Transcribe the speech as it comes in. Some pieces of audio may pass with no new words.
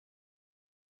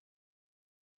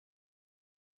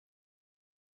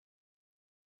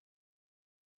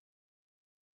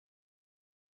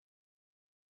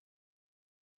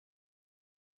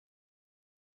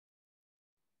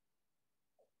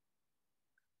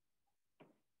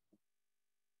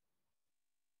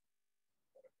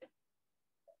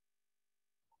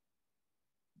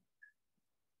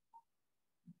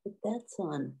But that's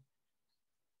on.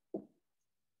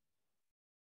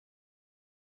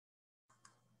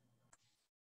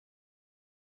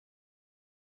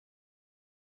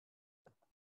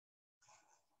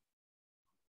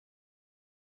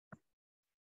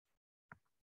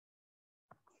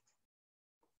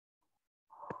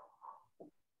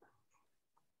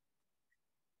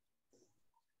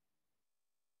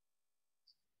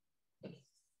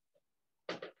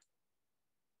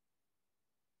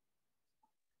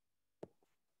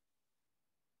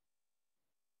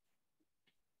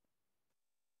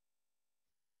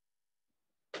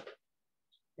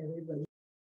 Everybody.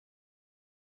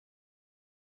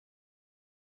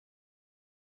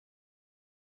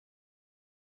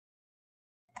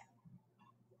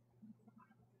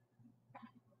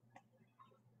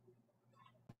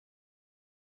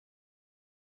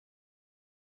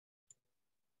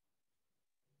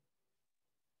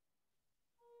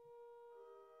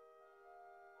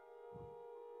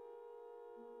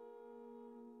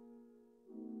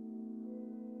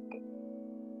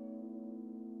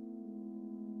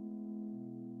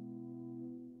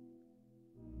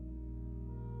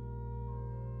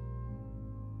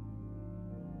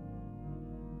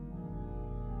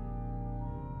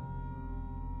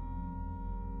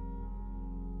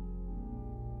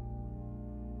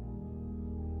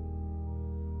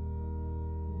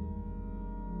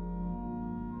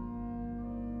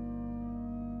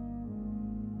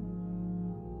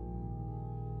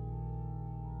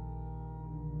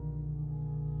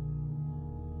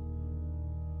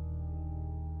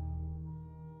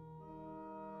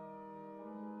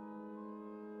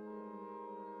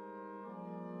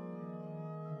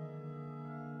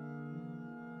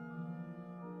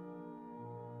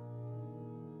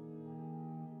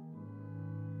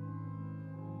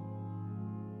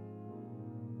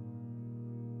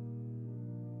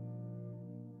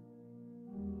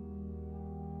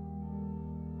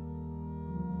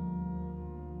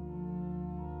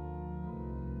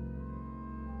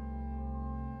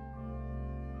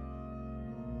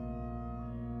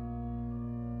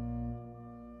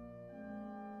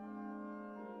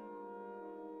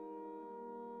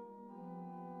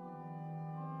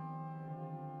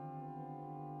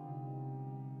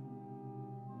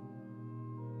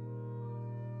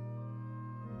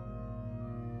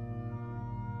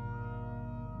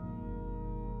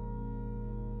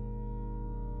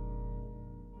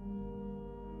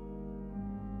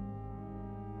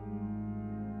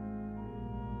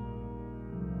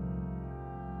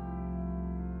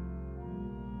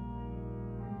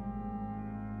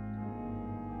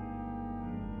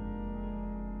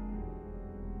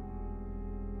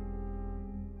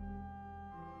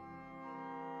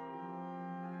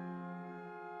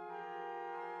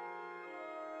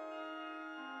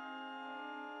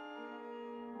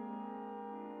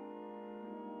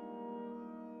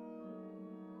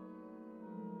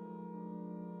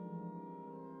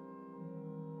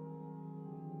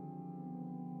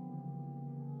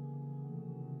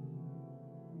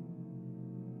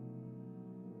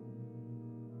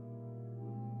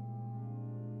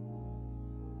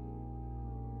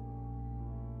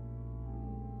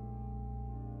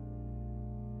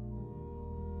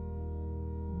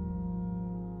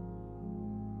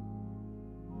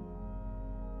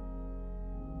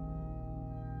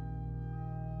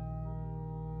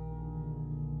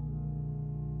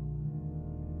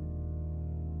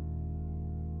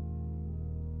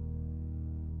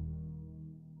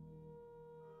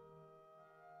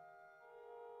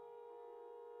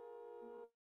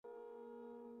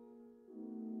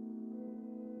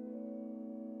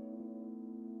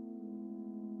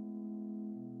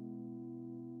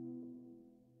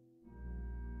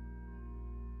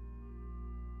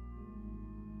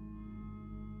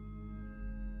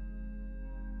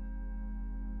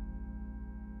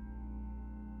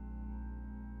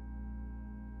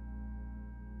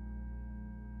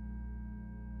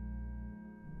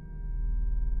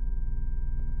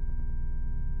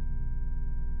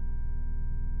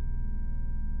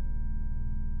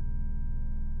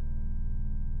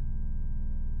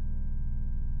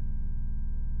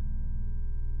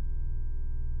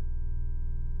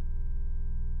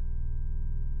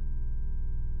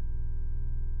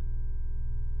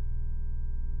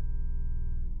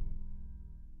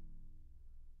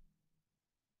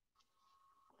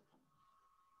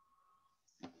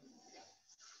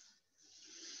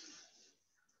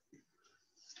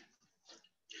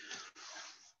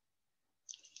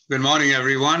 Good morning,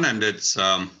 everyone, and it's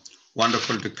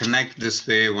wonderful to connect this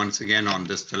way once again on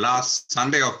this, the last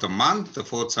Sunday of the month, the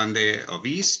fourth Sunday of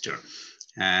Easter.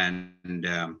 And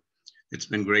it's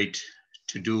been great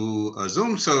to do a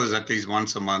Zoom service at least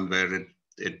once a month where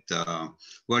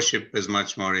worship is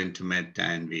much more intimate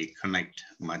and we connect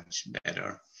much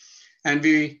better. And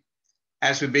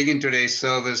as we begin today's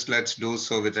service, let's do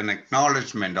so with an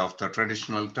acknowledgement of the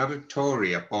traditional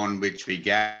territory upon which we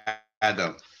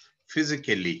gather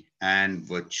physically and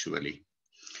virtually.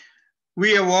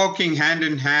 We are walking hand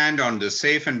in hand on the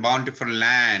safe and bountiful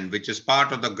land, which is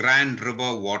part of the Grand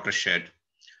River watershed,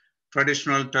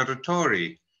 traditional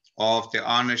territory of the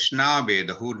Anishinaabe,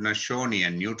 the Haudenosaunee,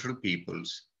 and neutral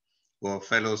peoples who are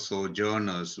fellow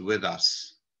sojourners with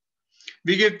us.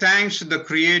 We give thanks to the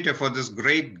Creator for this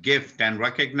great gift and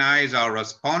recognize our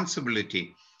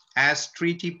responsibility as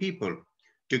treaty people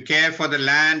to care for the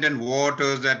land and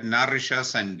waters that nourish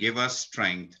us and give us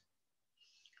strength.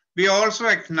 We also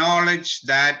acknowledge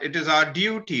that it is our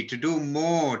duty to do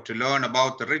more to learn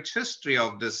about the rich history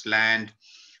of this land,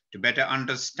 to better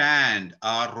understand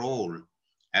our role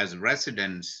as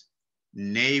residents,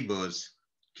 neighbors,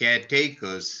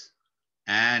 caretakers,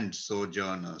 and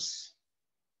sojourners.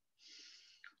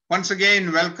 Once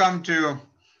again, welcome to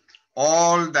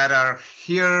all that are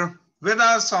here with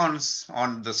us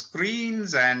on the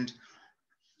screens. And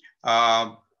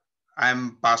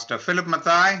I'm Pastor Philip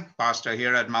Mathai, pastor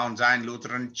here at Mount Zion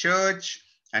Lutheran Church,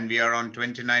 and we are on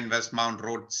 29 Westmount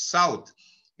Road South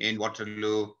in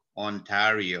Waterloo,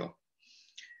 Ontario.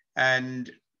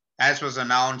 And as was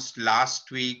announced last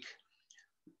week,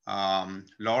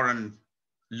 Lorne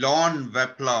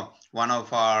Wepler, one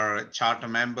of our charter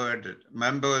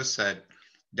members, had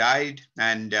died,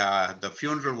 and the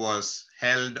funeral was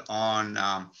held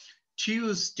on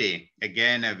Tuesday.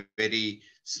 Again, a very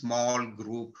small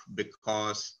group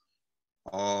because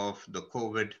of the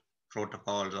COVID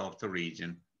protocols of the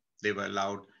region. They were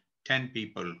allowed 10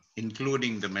 people,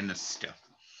 including the minister.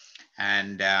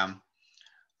 And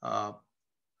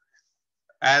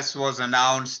as was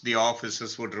announced, the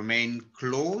offices would remain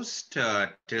closed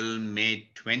till May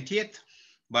 20th,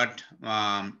 but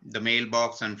the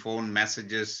mailbox and phone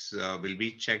messages will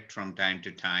be checked from time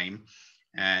to time.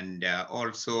 And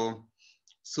also,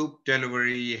 soup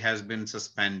delivery has been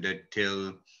suspended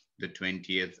till the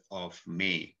 20th of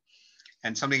May.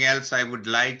 And something else I would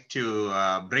like to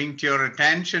bring to your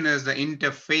attention is the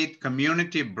Interfaith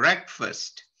Community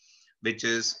Breakfast, which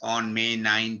is on May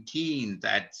 19th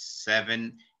at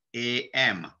 7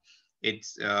 a.m.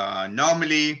 It's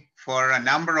normally for a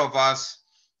number of us,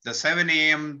 the 7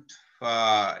 a.m.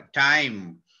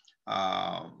 time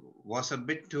was a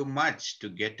bit too much to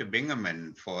get to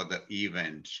Binghamton for the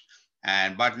event.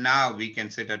 But now we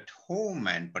can sit at home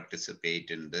and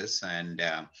participate in this. And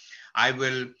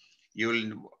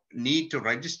you'll need to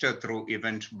register through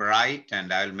Eventbrite,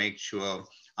 and I'll make sure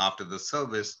after the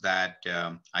service that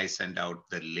I send out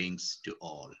the links to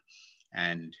all.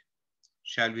 And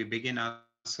shall we begin our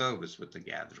service with the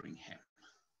gathering hymn?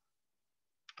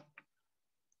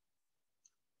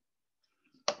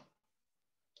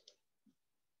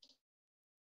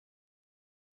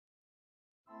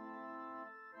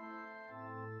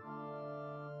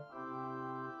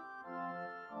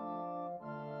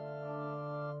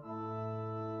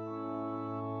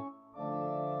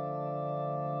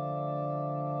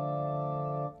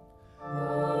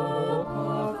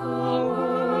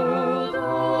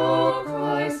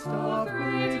 Christ of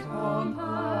great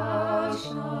compassion.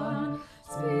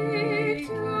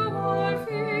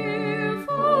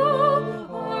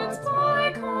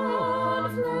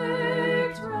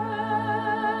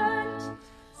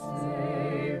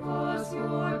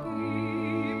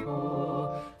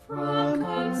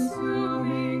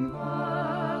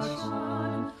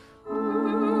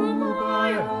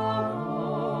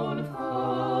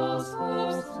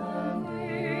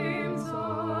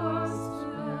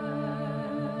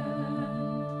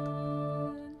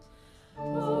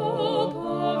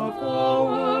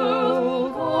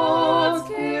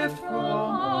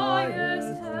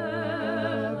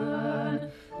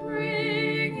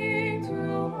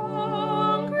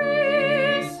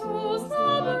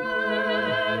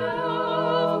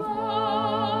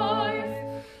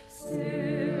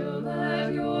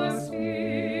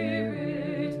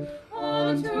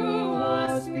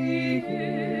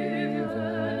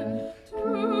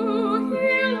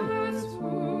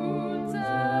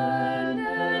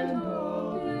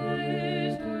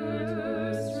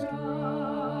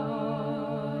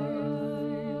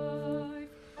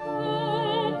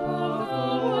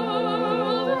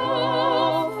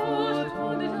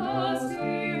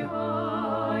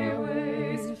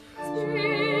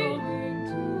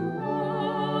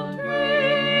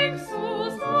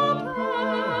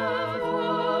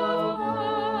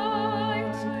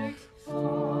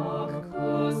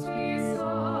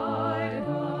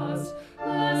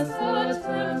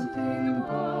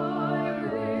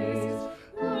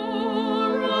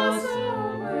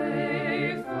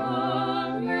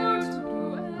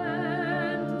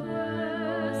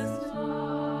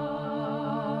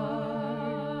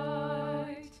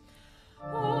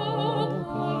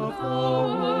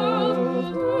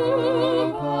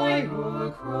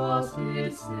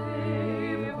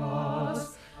 save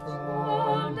us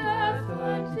from death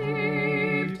and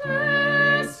deep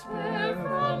despair,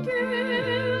 from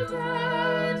guilt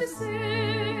and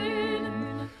sin.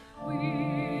 We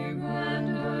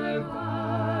render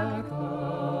back the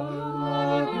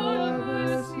love your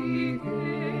mercy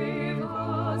gave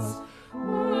us,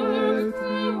 worth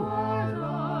through our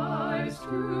lives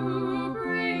to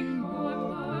bring your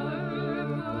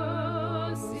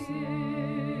purpose in.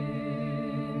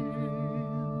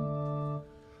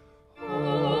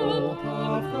 Hope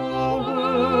of the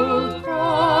world,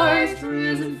 Christ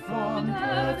risen from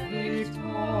death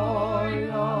victorious,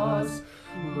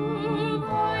 who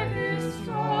by his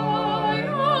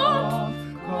triumph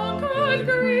conquered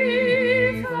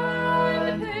grief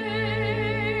and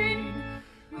pain.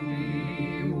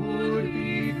 We would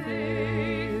be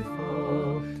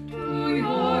faithful to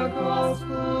your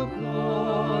gospel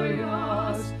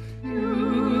glorious.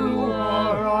 You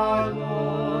are our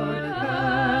Lord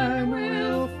and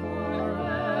will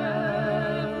forever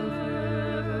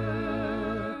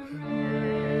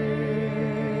reign.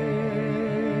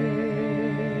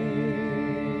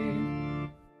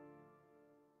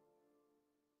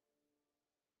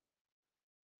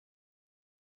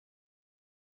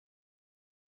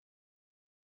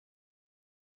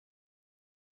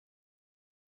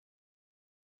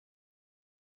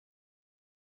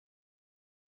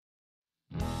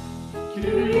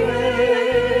 Kyrie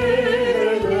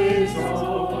eleison,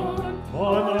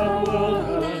 on our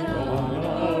world and on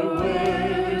our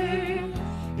way.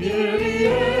 Kyrie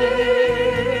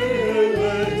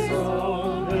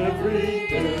eleison, every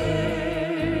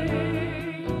day.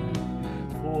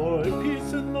 For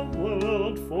peace in the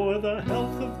world, for the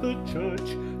health of the church,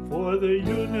 for the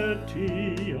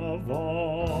unity of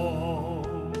all.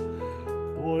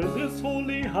 For this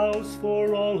holy house,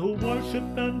 for all who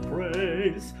worship and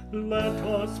praise, let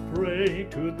us pray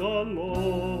to the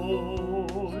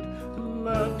Lord.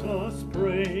 Let us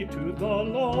pray to the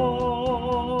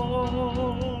Lord.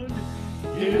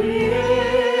 Kyrie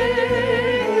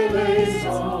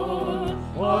eleison, on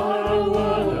our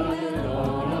world and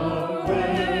on our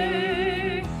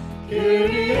way.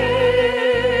 Kyrie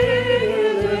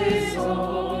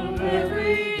eleison,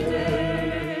 every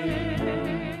day.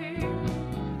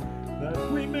 That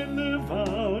we may live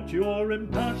out your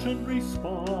impassioned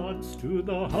response to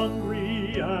the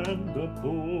hungry and the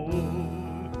poor.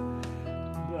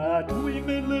 That we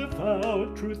may live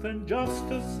out truth and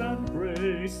justice and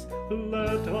grace,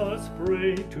 let us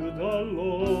pray to the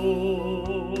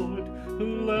Lord.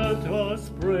 Let us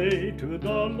pray to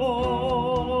the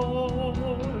Lord.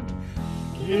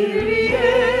 Kyrie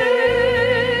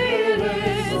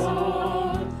eleison,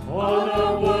 on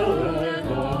our world and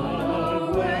on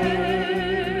our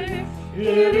way.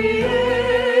 Kyrie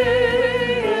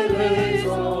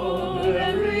eleison,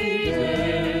 every day.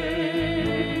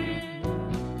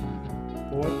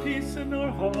 For peace in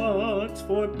our hearts,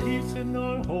 for peace in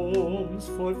our homes,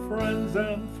 for friends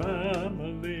and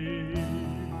family.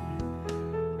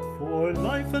 For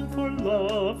life and for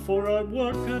love, for our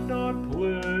work and our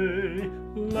play,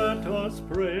 let us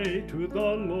pray to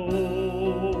the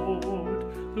Lord.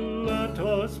 Let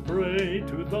us pray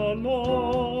to the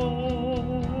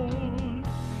Lord.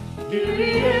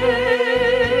 Kyrie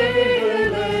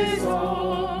eleison,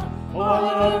 on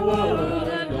our world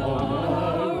and on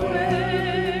our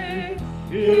way.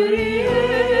 Kyrie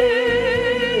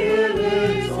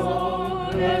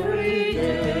eleison, every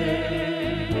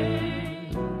day.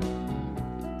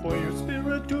 For your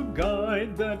Spirit to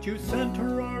guide, that you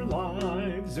center our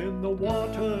lives in the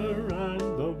water and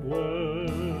the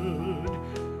word.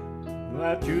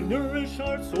 That you nourish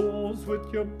our souls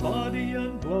with your body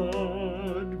and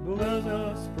blood. Let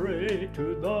us pray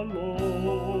to the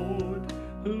Lord.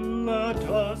 Let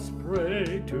us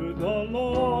pray to the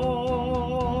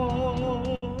Lord.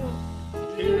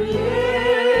 Kyrie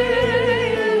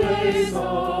eleison,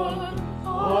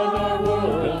 on our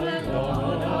world and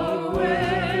on our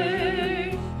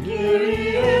way.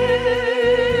 Kyrie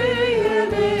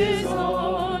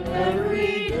eleison,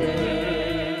 every day.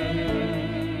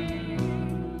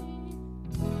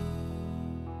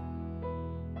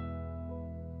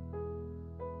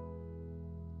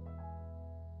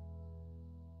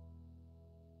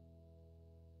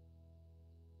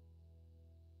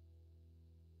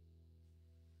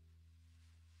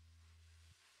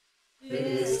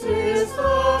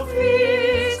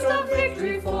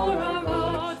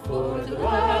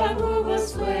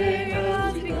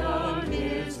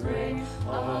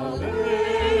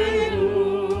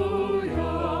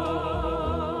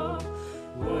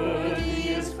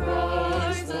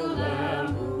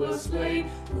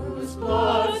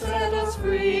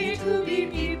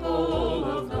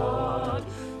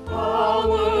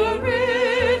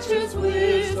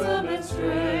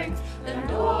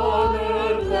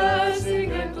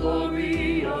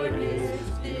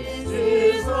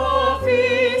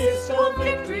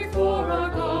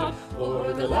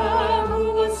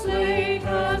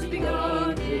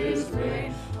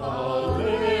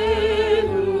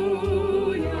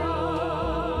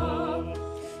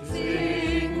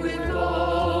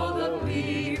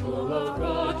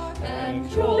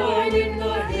 join in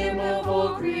the hymn of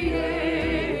all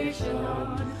creation.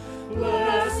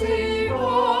 Blessing,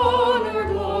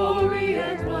 honor, glory,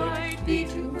 and might be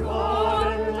to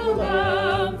God and the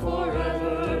Lamb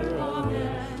forever.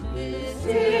 Amen. This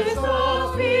is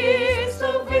the feast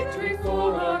of victory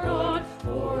for our God,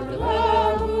 for the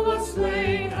Lamb who was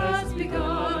slain has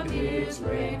begun his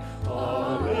reign.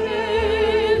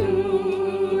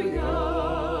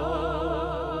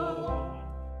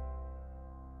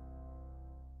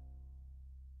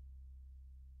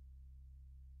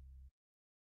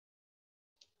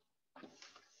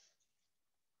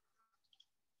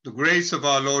 The grace of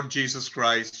our Lord Jesus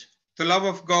Christ, the love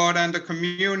of God, and the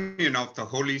communion of the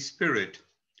Holy Spirit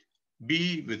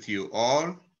be with you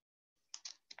all.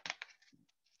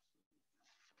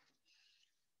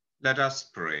 Let us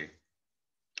pray.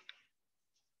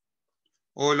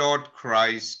 O Lord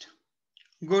Christ,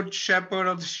 good shepherd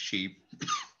of the sheep,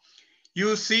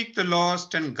 you seek the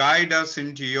lost and guide us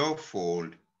into your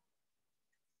fold.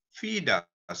 Feed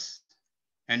us,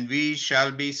 and we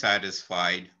shall be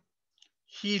satisfied.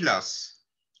 Heal us,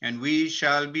 and we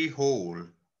shall be whole.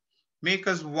 Make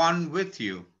us one with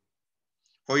you.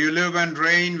 For you live and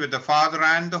reign with the Father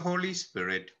and the Holy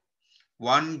Spirit,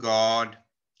 one God,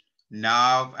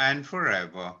 now and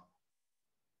forever.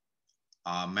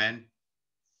 Amen.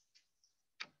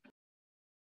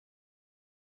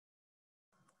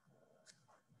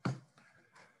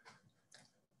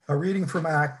 A reading from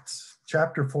Acts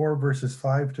chapter 4, verses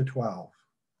 5 to 12.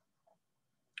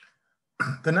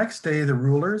 The next day, the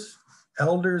rulers,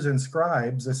 elders, and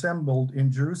scribes assembled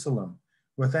in Jerusalem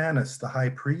with Annas the high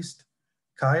priest,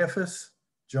 Caiaphas,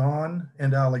 John,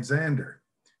 and Alexander,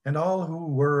 and all who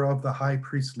were of the high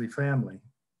priestly family.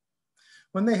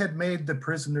 When they had made the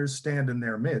prisoners stand in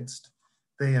their midst,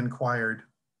 they inquired,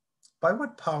 "By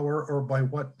what power or by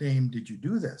what name did you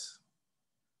do this?"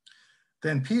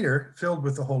 Then Peter, filled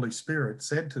with the Holy Spirit,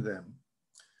 said to them,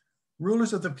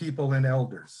 "Rulers of the people and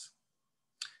elders,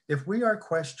 if we are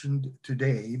questioned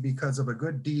today because of a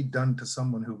good deed done to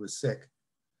someone who was sick,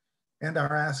 and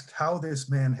are asked how this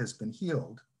man has been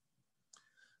healed,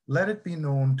 let it be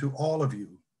known to all of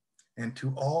you and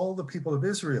to all the people of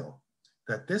Israel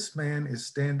that this man is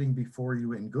standing before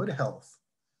you in good health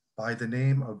by the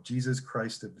name of Jesus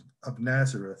Christ of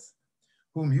Nazareth,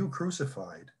 whom you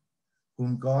crucified,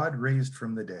 whom God raised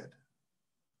from the dead.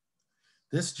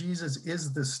 This Jesus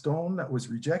is the stone that was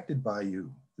rejected by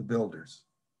you, the builders.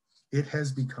 It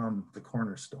has become the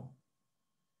cornerstone.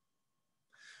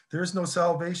 There is no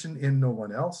salvation in no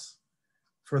one else,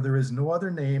 for there is no other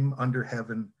name under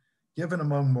heaven given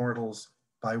among mortals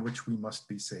by which we must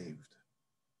be saved."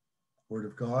 Word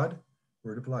of God,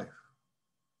 word of life.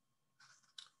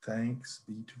 Thanks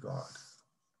be to God.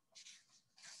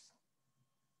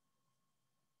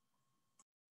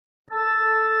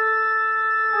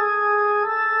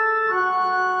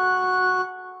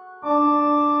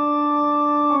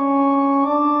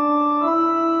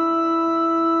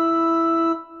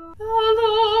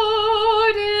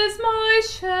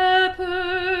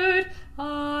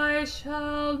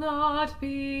 Shall not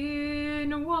be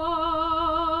in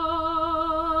want.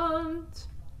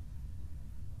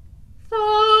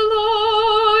 The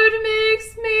Lord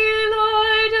makes me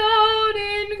lie down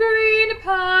in green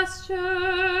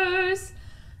pastures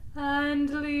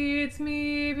and leads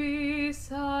me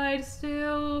beside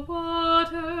still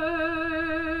waters.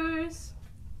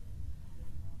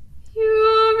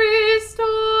 You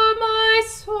restore my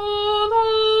soul,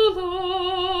 O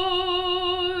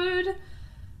Lord,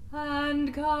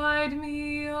 and guide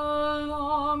me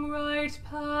along right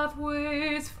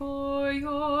pathways for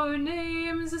your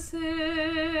name's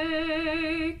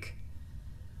sake.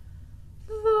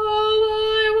 Though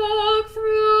I walk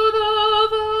through the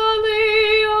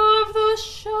valley of the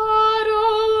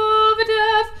shadow of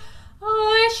death,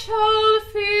 I shall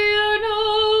fear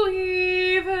no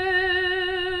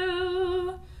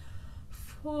evil,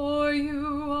 for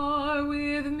you are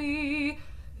with me.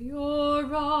 Your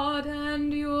rod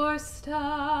and your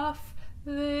staff,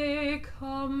 they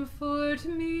comfort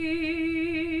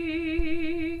me.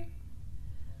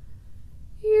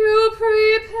 You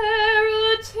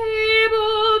prepare a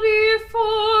table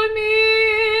before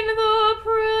me in the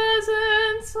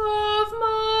presence of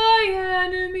my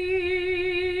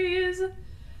enemies.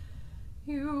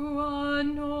 You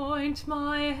anoint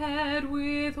my head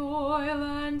with oil,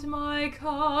 and my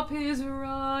cup is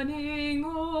running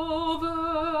over.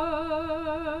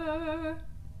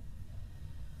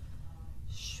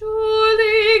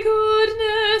 Surely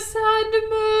goodness and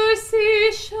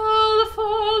mercy shall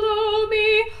follow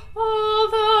me all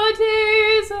the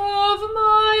days of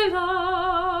my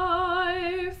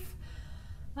life,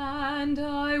 and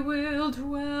I will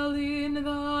dwell in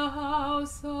the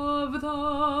house of the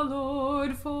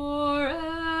Lord forever.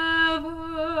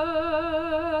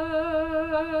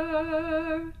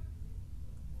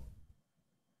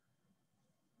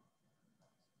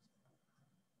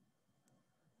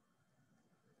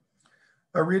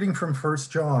 A reading from 1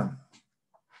 John.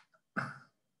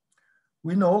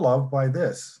 We know love by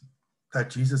this, that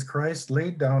Jesus Christ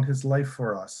laid down his life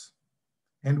for us,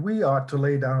 and we ought to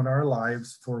lay down our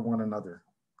lives for one another.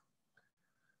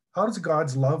 How does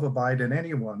God's love abide in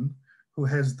anyone who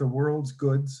has the world's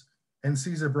goods and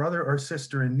sees a brother or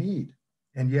sister in need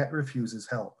and yet refuses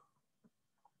help?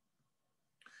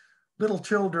 Little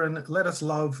children, let us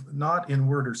love not in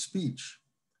word or speech,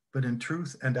 but in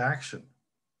truth and action.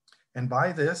 And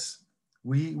by this,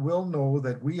 we will know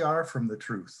that we are from the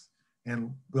truth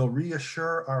and will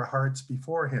reassure our hearts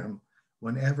before him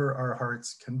whenever our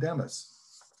hearts condemn us.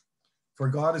 For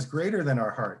God is greater than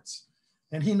our hearts,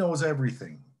 and he knows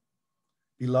everything.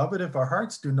 Beloved, if our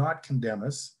hearts do not condemn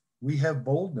us, we have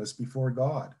boldness before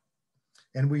God,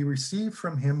 and we receive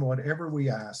from him whatever we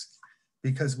ask,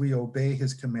 because we obey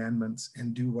his commandments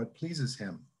and do what pleases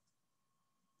him.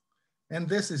 And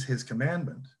this is his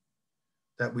commandment,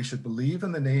 that we should believe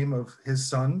in the name of his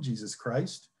Son, Jesus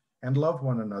Christ, and love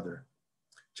one another,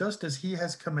 just as he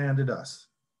has commanded us.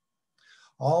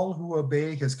 All who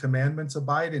obey his commandments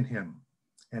abide in him,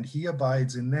 and he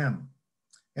abides in them.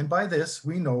 And by this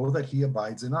we know that he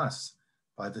abides in us,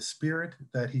 by the Spirit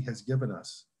that he has given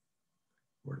us.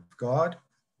 Word of God,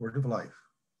 word of life.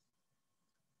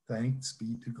 Thanks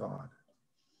be to God.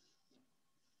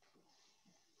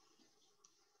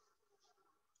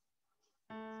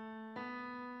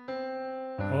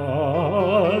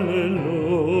 Hallelujah,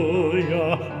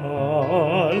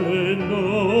 hallelujah,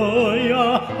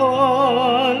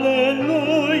 hallelujah,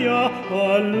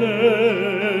 hallelujah.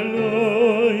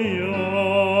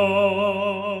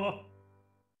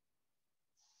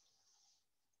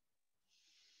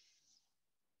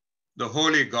 The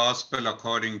Holy Gospel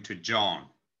according to John.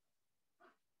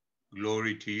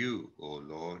 Glory to you, O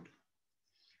Lord.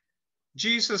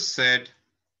 Jesus said,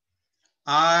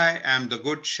 I am the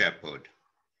good shepherd.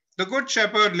 The good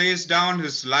shepherd lays down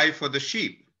his life for the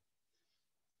sheep.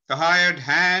 The hired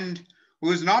hand,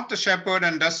 who is not the shepherd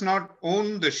and does not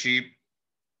own the sheep,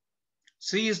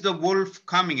 sees the wolf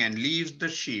coming and leaves the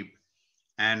sheep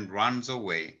and runs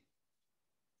away.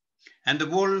 And the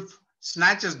wolf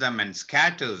snatches them and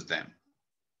scatters them.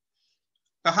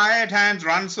 The hired hand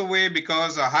runs away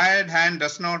because the hired hand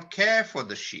does not care for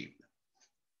the sheep.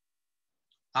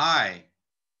 I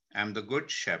am the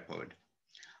good shepherd.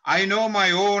 I know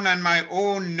my own, and my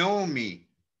own know me,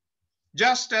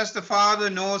 just as the Father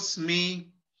knows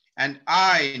me, and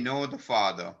I know the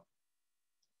Father.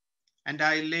 And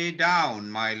I lay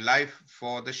down my life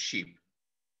for the sheep.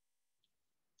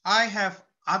 I have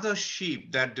other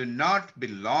sheep that do not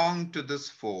belong to this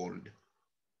fold.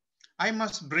 I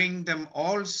must bring them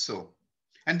also,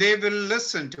 and they will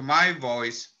listen to my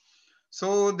voice.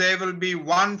 So there will be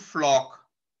one flock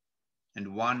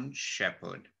and one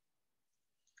shepherd.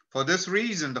 For this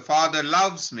reason, the Father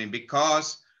loves me,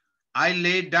 because I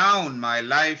lay down my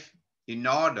life in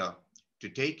order to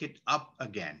take it up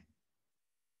again.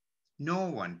 No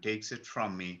one takes it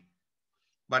from me,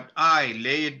 but I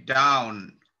lay it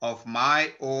down of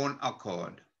my own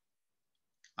accord.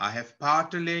 I have power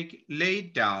to lay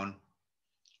it down,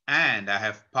 and I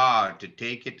have power to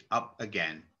take it up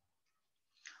again.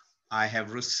 I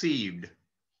have received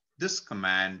this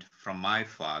command from my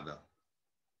Father.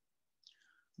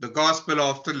 The Gospel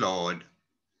of the Lord.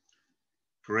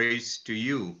 Praise to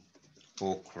you,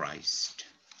 O Christ.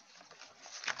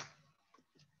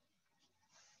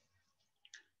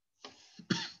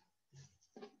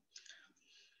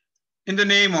 In the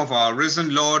name of our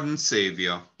risen Lord and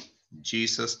Savior,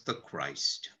 Jesus the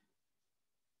Christ.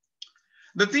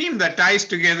 The theme that ties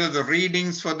together the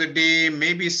readings for the day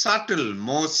may be subtle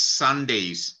most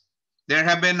Sundays. There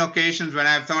have been occasions when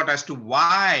I've thought as to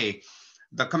why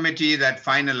the committee that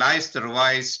finalized the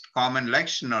revised common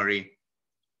lectionary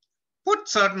put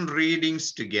certain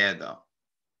readings together.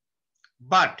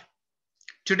 But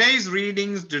today's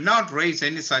readings do not raise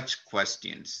any such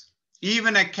questions.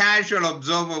 Even a casual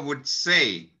observer would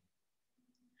say,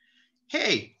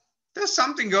 hey, there's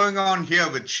something going on here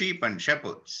with sheep and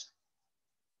shepherds.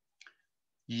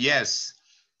 Yes,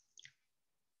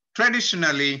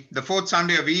 traditionally, the fourth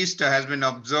Sunday of Easter has been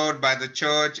observed by the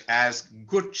church as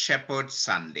Good Shepherd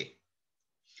Sunday.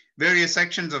 Various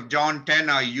sections of John 10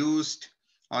 are used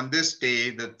on this day,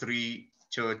 the 3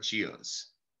 church years.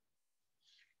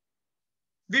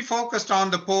 We focused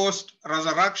on the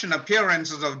post-resurrection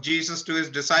appearances of Jesus to his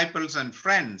disciples and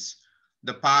friends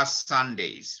the past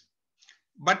Sundays.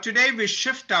 But today we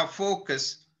shift our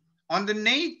focus on the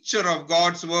nature of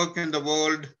God's work in the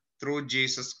world through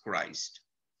Jesus Christ.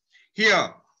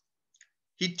 Here,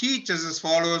 he teaches his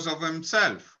followers of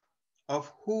himself, of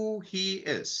who he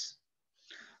is.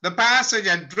 The passage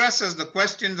addresses the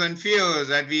questions and fears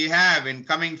that we have in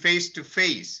coming face to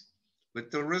face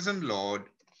with the risen Lord,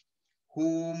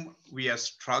 whom we are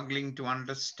struggling to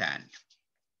understand.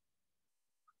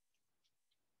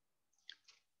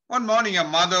 One morning, a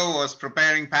mother was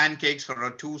preparing pancakes for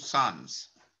her two sons.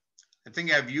 I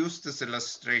think I've used this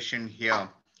illustration here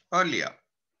earlier.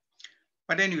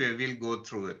 But anyway, we'll go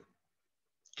through it.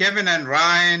 Kevin and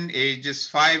Ryan, ages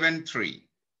 5 and 3.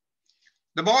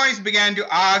 The boys began to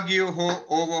argue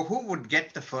over who would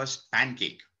get the first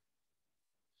pancake.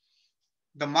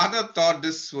 The mother thought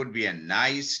this would be a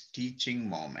nice teaching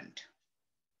moment.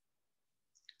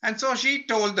 And so she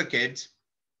told the kids,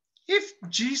 if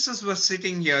Jesus was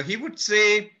sitting here, he would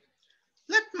say,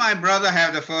 let my brother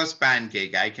have the first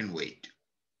pancake, I can wait.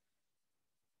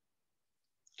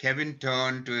 Kevin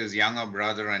turned to his younger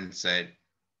brother and said,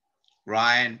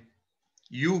 Ryan,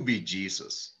 you be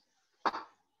Jesus.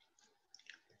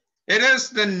 It is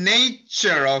the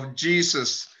nature of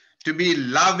Jesus to be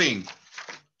loving,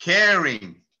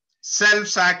 caring,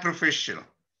 self-sacrificial.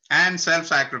 And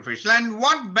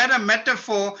what better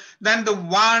metaphor than the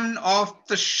one of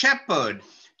the shepherd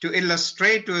to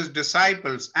illustrate to his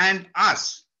disciples and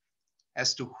us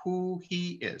as to who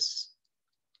he is.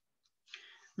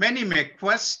 Many may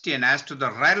question as to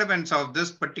the relevance of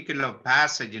this particular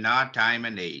passage in our time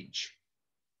and age.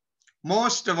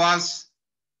 Most of us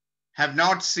have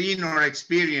not seen or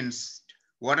experienced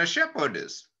what a shepherd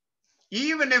is.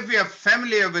 Even if we are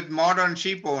familiar with modern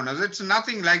sheep owners, it's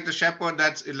nothing like the shepherd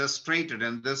that's illustrated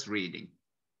in this reading.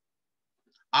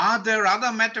 Are there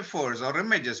other metaphors or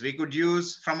images we could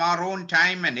use from our own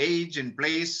time and age in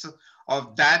place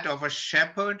of that of a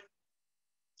shepherd?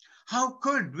 How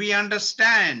could we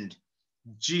understand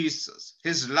Jesus,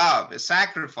 his love, his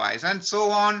sacrifice, and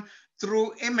so on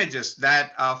through images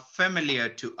that are familiar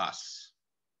to us?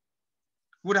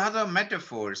 Would other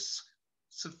metaphors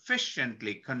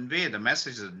sufficiently convey the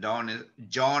message that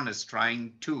John is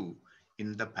trying to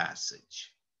in the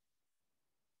passage?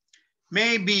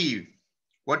 Maybe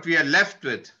what we are left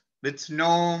with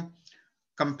no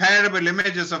comparable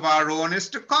images of our own, is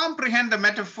to comprehend the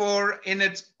metaphor in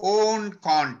its own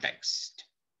context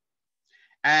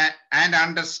and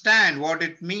understand what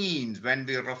it means when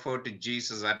we refer to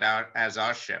Jesus as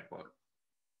our shepherd.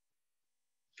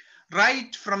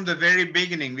 Right from the very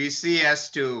beginning, we see as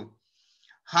to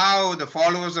how the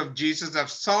followers of Jesus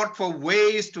have sought for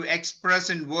ways to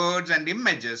express in words and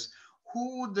images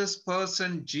who this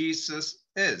person Jesus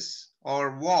is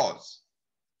or was.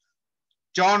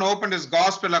 John opened his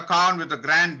gospel account with a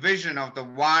grand vision of the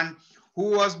one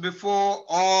who was before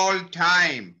all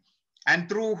time and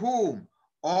through whom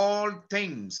all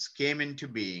things came into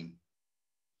being.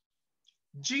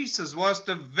 Jesus was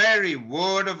the very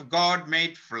Word of God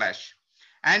made flesh,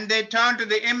 and they turned to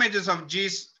the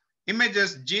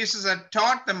images Jesus had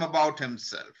taught them about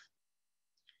himself.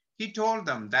 He told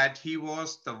them that he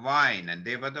was the vine and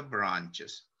they were the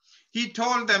branches. He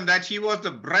told them that he was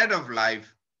the bread of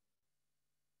life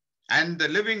and the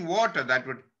living water that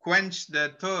would quench their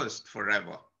thirst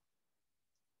forever.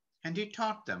 And he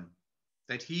taught them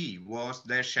that he was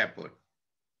their shepherd.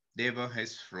 They were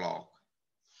his flock.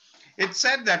 It's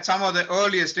said that some of the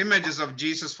earliest images of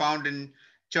Jesus found in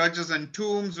churches and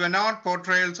tombs were not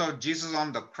portrayals of Jesus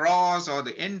on the cross or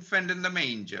the infant in the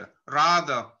manger.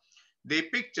 Rather, they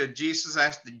pictured Jesus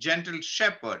as the gentle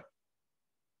shepherd.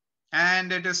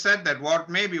 And it is said that what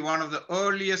may be one of the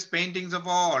earliest paintings of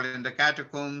all in the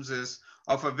catacombs is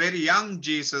of a very young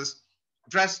Jesus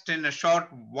dressed in a short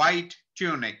white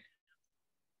tunic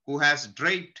who has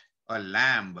draped a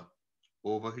lamb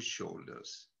over his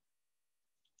shoulders.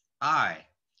 I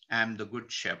am the good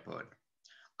shepherd.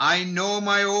 I know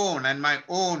my own and my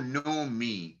own know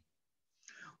me.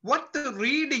 What the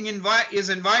reading is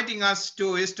inviting us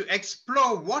to is to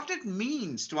explore what it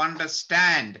means to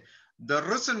understand the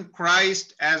risen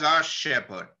Christ as our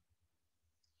shepherd.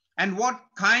 And what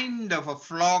kind of a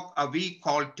flock are we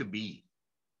called to be?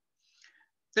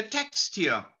 The text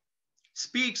here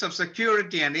speaks of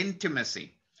security and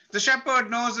intimacy. The shepherd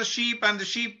knows the sheep and the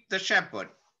sheep the shepherd.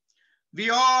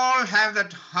 We all have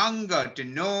that hunger to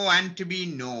know and to be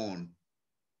known.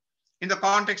 In the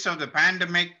context of the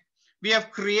pandemic, we have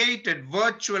created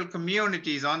virtual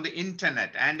communities on the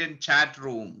internet and in chat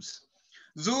rooms.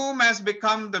 Zoom has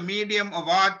become the medium of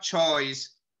our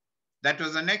choice That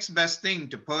was the next best thing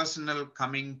to personal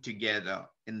coming together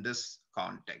in this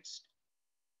context.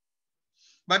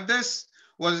 But this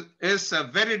is a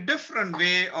very different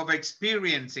way of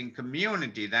experiencing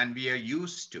community than we are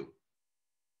used to.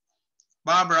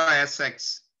 Barbara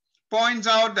Essex points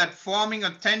out that forming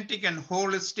authentic and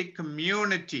holistic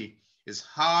community is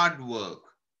hard work.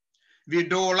 We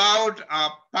dole out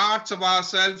our parts of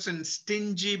ourselves in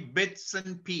stingy bits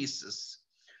and pieces,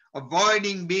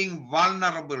 avoiding being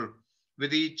vulnerable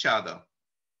with each other.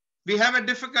 We have a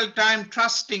difficult time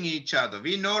trusting each other.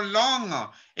 We no longer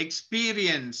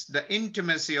experience the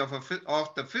intimacy of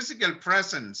the physical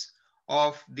presence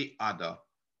of the other.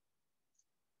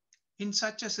 In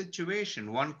such a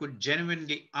situation, one could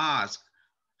genuinely ask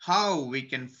how we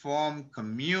can form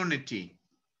community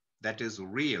that is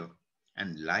real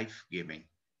and life-giving.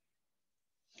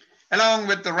 Along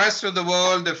with the rest of the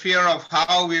world, the fear of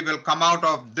how we will come out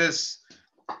of this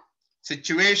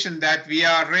situation that we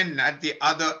are in at the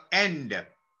other end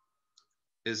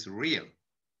is real.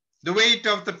 The weight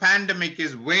of the pandemic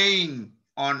is weighing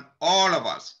on all of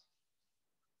us.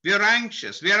 We are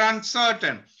anxious, we are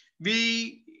uncertain.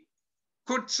 We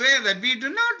could say that we do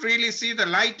not really see the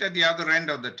light at the other end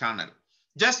of the tunnel.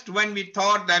 Just when we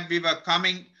thought that we were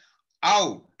coming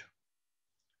out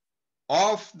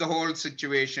of the whole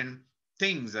situation,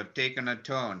 things have taken a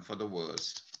turn for the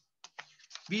worst.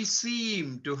 We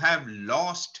seem to have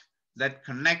lost that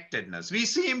connectedness. We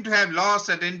seem to have lost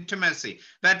that intimacy,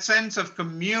 that sense of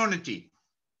community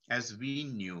as we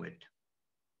knew it.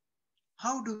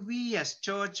 How do we as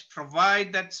church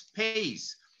provide that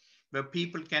space where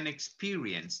people can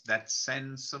experience that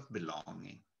sense of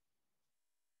belonging?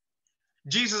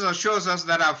 Jesus assures us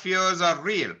that our fears are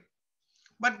real,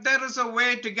 but there is a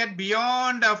way to get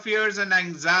beyond our fears and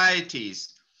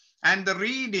anxieties. And the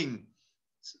reading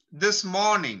this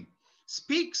morning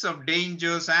speaks of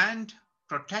dangers and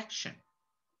protection.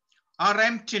 Our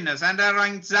emptiness and our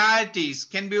anxieties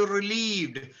can be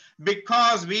relieved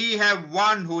because we have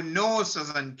one who knows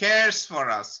us and cares for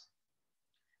us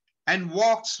and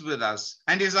walks with us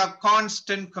and is our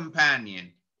constant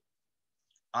companion,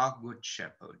 our good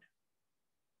shepherd.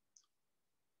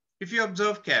 If you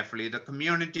observe carefully, the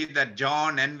community that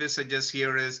John envisages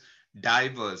here is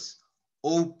diverse,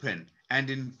 open, and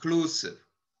inclusive.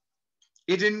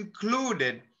 It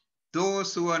included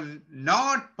those who are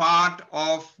not part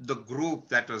of the group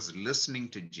that was listening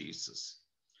to Jesus.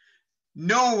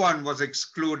 No one was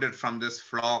excluded from this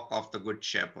flock of the Good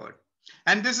Shepherd.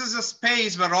 And this is a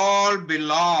space where all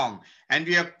belong, and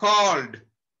we are called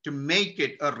to make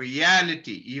it a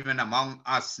reality even among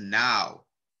us now.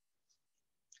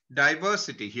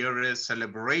 Diversity here is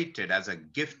celebrated as a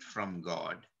gift from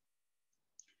God.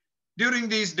 During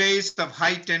these days of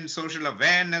heightened social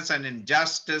awareness and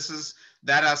injustices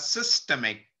that are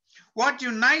systemic, what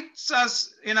unites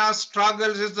us in our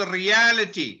struggles is the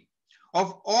reality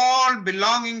of all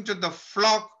belonging to the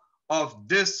flock of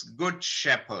this Good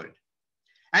Shepherd.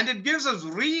 And it gives us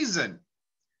reason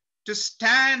to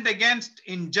stand against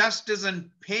injustice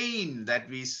and pain that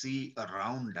we see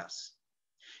around us.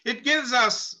 It gives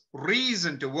us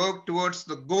reason to work towards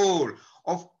the goal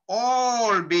of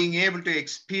all being able to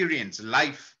experience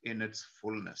life in its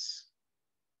fullness.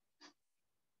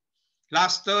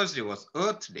 Last Thursday was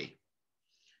Earth Day,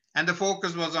 and the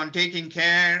focus was on taking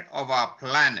care of our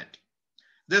planet.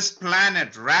 This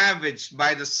planet ravaged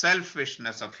by the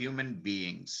selfishness of human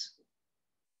beings.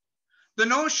 The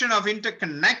notion of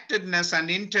interconnectedness and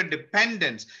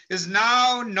interdependence is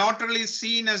now not only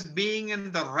seen as being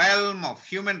in the realm of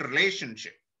human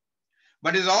relationship,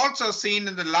 but is also seen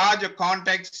in the larger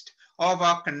context of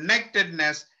our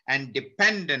connectedness and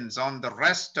dependence on the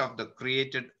rest of the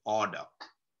created order.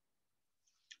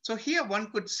 So here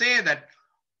one could say that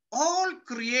all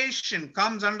creation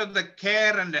comes under the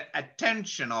care and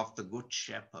attention of the Good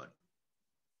Shepherd.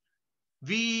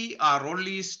 We are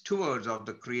only stewards of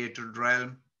the created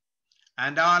realm,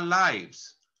 and our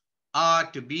lives are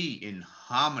to be in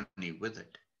harmony with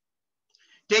it.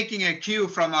 Taking a cue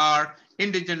from our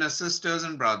indigenous sisters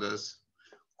and brothers,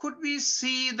 could we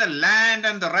see the land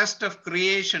and the rest of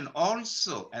creation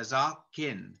also as our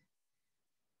kin?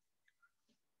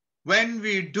 When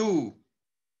we do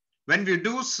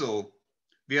so,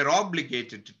 we are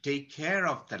obligated to take care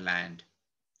of the land,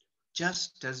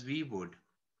 just as we would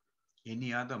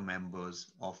any other members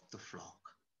of the flock.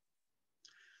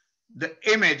 The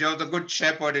image of the Good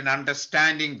Shepherd in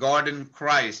understanding God in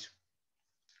Christ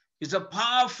is a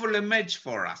powerful image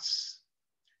for us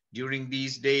during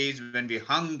these days when we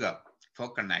hunger for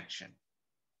connection.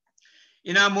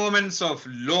 In our moments of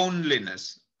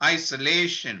loneliness,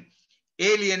 isolation,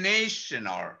 alienation,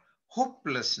 or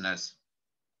hopelessness.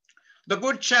 The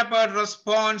Good Shepherd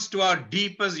responds to our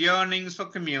deepest yearnings for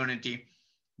community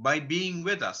by being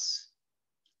with us,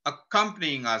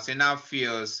 accompanying us in our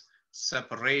fears,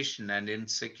 separation, and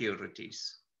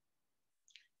insecurities,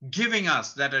 giving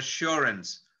us that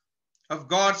assurance of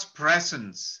God's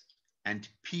presence and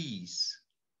peace,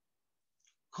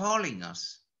 calling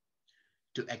us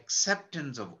to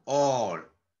acceptance of all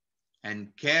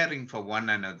and caring for one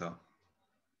another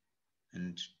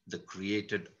and the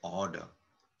created order,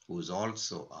 who is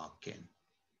also our kin.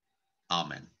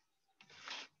 Amen.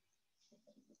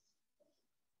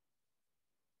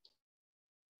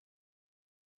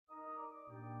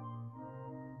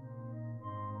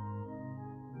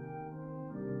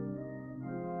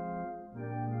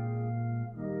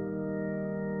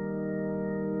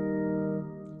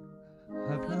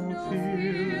 Have no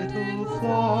fear, little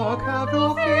flock, have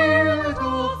no fear,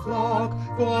 little flock,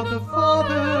 for the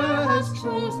Father has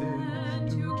chosen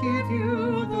to give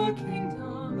you the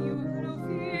kingdom. You have no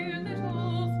fear,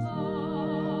 little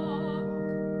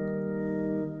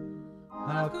flock.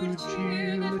 Have good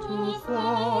cheer, little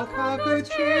flock, have good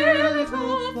cheer,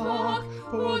 little flock,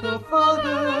 for the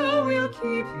Father will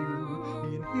keep you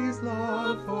in his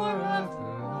love forever.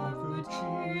 Have good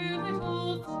cheer,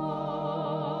 little flock.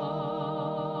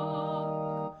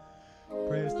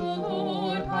 Praise the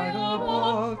Lord high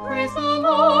above, praise the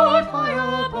Lord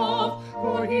high above,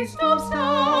 for he stoops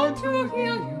down to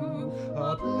heal you,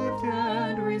 uplift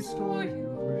and restore you.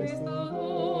 Praise the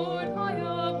Lord high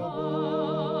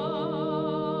above.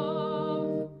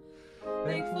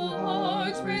 Thankful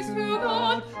hearts raise to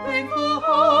God, thankful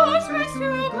hearts raise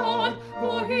to God,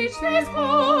 for he stays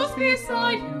close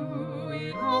beside you,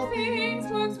 in all things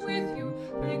works with you.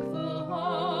 Thankful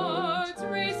hearts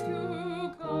raise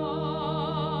to God.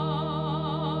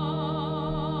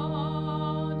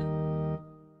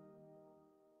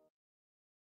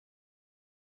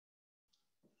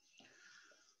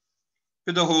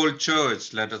 To the whole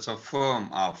church, let us affirm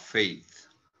our faith.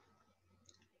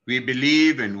 We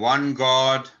believe in one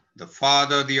God, the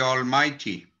Father, the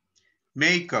Almighty,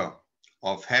 maker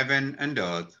of heaven and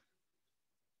earth,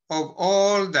 of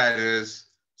all that is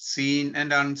seen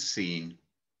and unseen.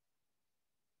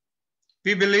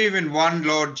 We believe in one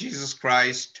Lord Jesus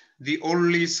Christ, the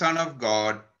only Son of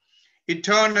God,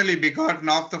 eternally begotten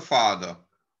of the Father,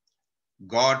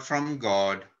 God from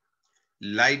God,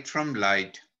 light from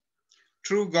light,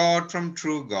 true God from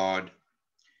true God,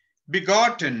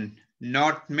 begotten,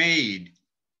 not made,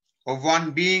 of one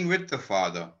being with the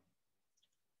Father.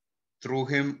 Through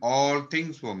him all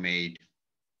things were made.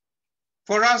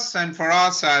 For us and for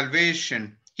our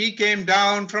salvation, he came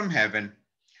down from heaven,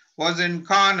 was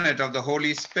incarnate of the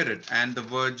Holy Spirit and the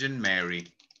Virgin Mary,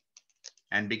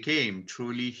 and became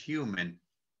truly human.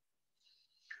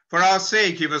 For our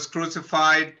sake, he was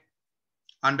crucified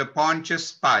under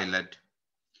Pontius Pilate.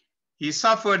 He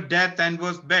suffered death and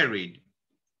was buried.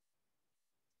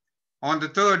 On the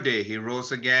third day, he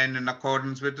rose again in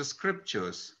accordance with the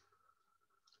Scriptures.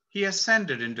 He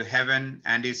ascended into heaven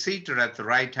and is seated at the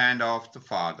right hand of the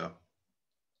Father.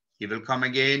 He will come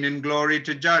again in glory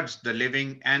to judge the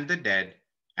living and the dead,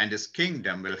 and his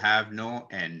kingdom will have no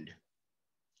end.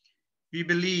 We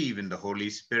believe in the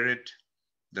Holy Spirit,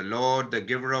 the Lord, the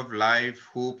giver of life,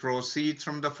 who proceeds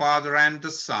from the Father and the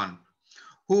Son,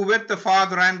 who with the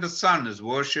Father and the Son is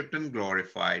worshipped and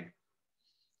glorified,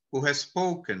 who has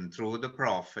spoken through the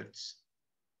prophets.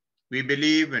 We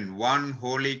believe in one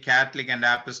holy Catholic and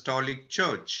Apostolic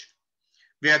Church.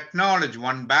 We acknowledge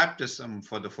one baptism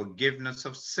for the forgiveness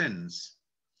of sins.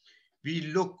 We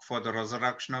look for the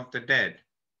resurrection of the dead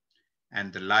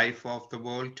and the life of the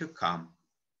world to come.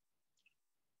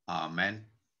 Amen.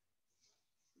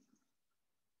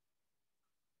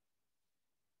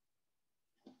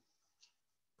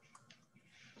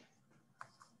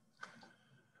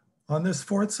 On this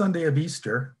fourth Sunday of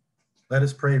Easter, let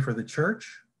us pray for the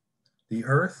church, the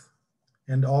earth,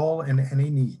 and all in any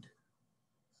need.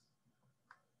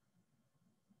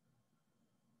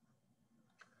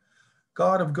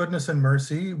 God of goodness and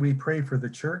mercy, we pray for the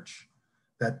church,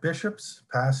 that bishops,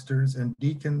 pastors, and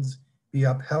deacons be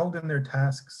upheld in their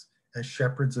tasks as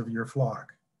shepherds of your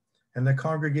flock, and the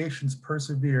congregations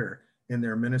persevere in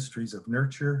their ministries of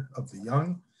nurture of the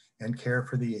young and care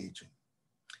for the aging.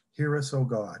 Hear us, O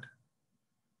God.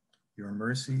 Your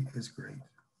mercy is great.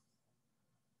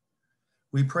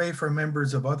 We pray for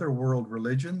members of other world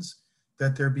religions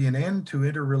that there be an end to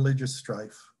interreligious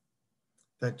strife,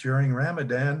 that during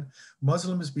Ramadan,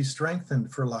 Muslims be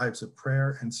strengthened for lives of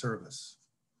prayer and service.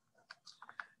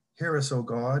 Hear us, O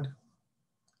God.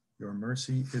 Your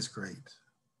mercy is great.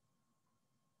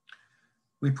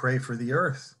 We pray for the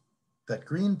earth, that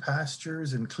green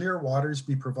pastures and clear waters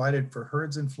be provided for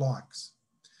herds and flocks,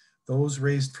 those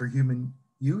raised for human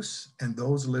use and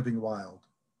those living wild.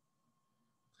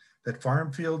 That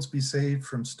farm fields be saved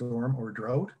from storm or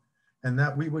drought, and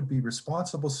that we would be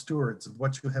responsible stewards of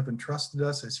what you have entrusted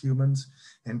us as humans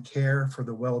and care for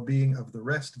the well-being of the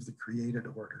rest of the created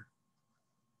order.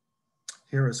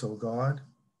 Hear us, O God.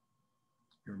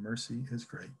 Your mercy is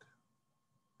great.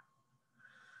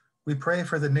 We pray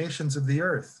for the nations of the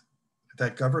earth,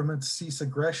 that governments cease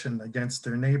aggression against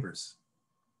their neighbors,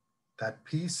 that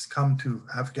peace come to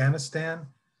Afghanistan,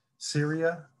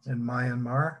 Syria, and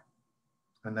Myanmar,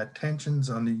 and that tensions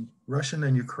on the Russian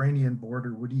and Ukrainian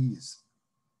border would ease.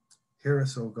 Hear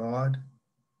us, O God,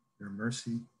 your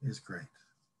mercy is great.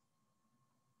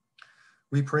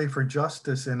 We pray for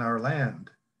justice in our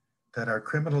land, that our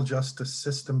criminal justice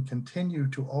system continue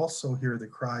to also hear the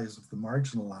cries of the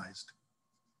marginalized,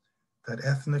 that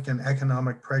ethnic and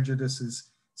economic prejudices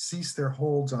cease their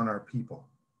holds on our people,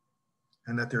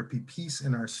 and that there be peace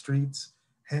in our streets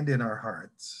and in our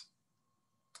hearts.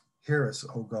 Hear us,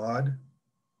 O God,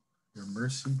 your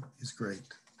mercy is great.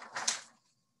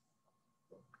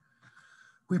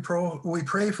 We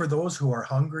pray for those who are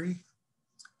hungry,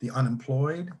 the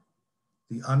unemployed,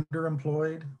 the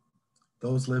underemployed,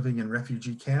 those living in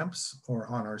refugee camps or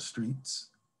on our streets,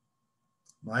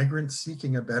 migrants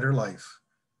seeking a better life,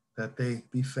 that they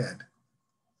be fed.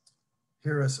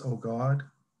 Hear us, O God,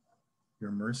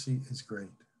 your mercy is great.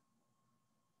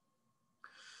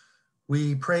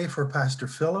 We pray for Pastor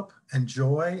Philip and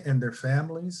Joy and their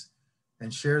families,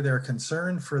 and share their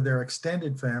concern for their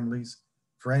extended families,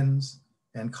 friends,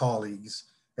 and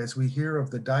colleagues as we hear of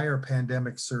the dire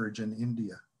pandemic surge in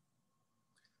India.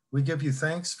 We give you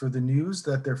thanks for the news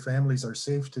that their families are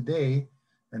safe today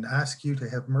and ask you to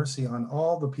have mercy on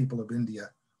all the people of India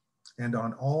and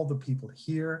on all the people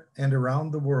here and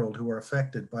around the world who are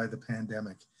affected by the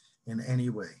pandemic in any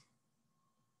way.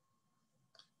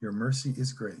 Your mercy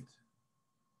is great.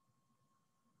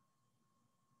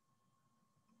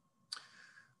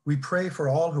 We pray for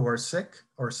all who are sick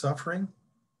or suffering,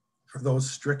 for those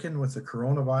stricken with the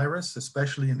coronavirus,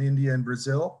 especially in India and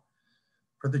Brazil,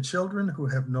 for the children who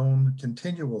have known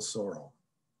continual sorrow,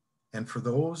 and for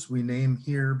those we name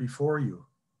here before you: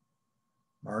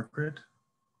 Margaret,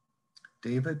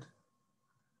 David,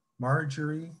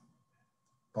 Marjorie,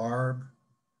 Barb,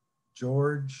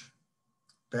 George,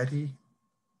 Betty,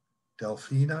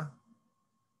 Delphina,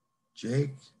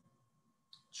 Jake,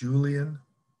 Julian,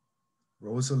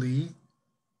 Rosalie,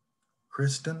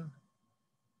 Kristen,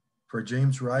 for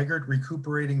James Reigert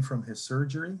recuperating from his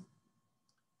surgery,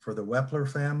 for the Wepler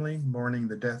family mourning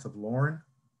the death of Lauren,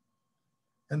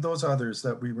 and those others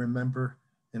that we remember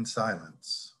in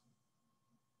silence.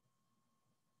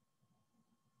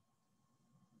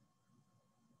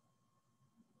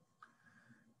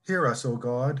 Hear us, O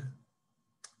God,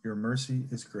 your mercy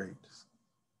is great.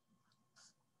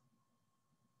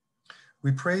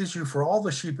 We praise you for all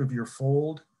the sheep of your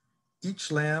fold,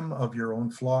 each lamb of your own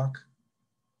flock.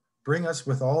 Bring us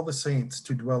with all the saints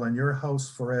to dwell in your house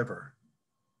forever.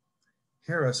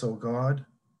 Hear us, O God,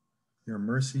 your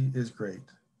mercy is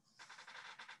great.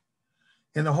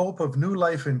 In the hope of new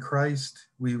life in Christ,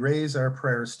 we raise our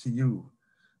prayers to you,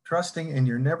 trusting in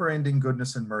your never-ending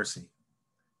goodness and mercy.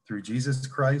 Through Jesus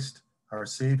Christ, our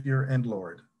Savior and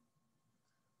Lord.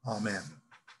 Amen.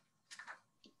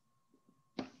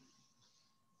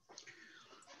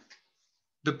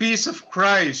 The peace of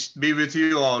Christ be with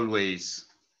you always.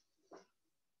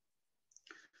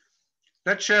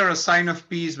 Let's share a sign of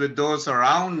peace with those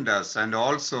around us and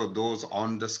also those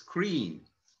on the screen.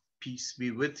 Peace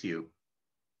be with you.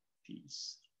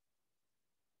 Peace.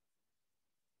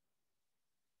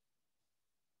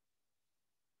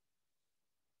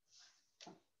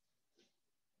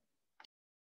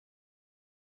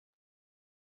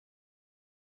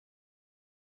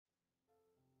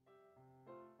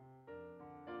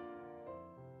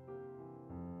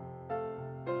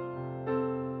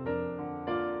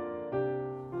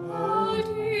 How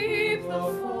deep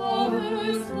the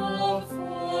Father's love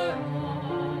for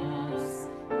us,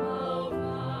 how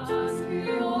vast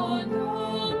His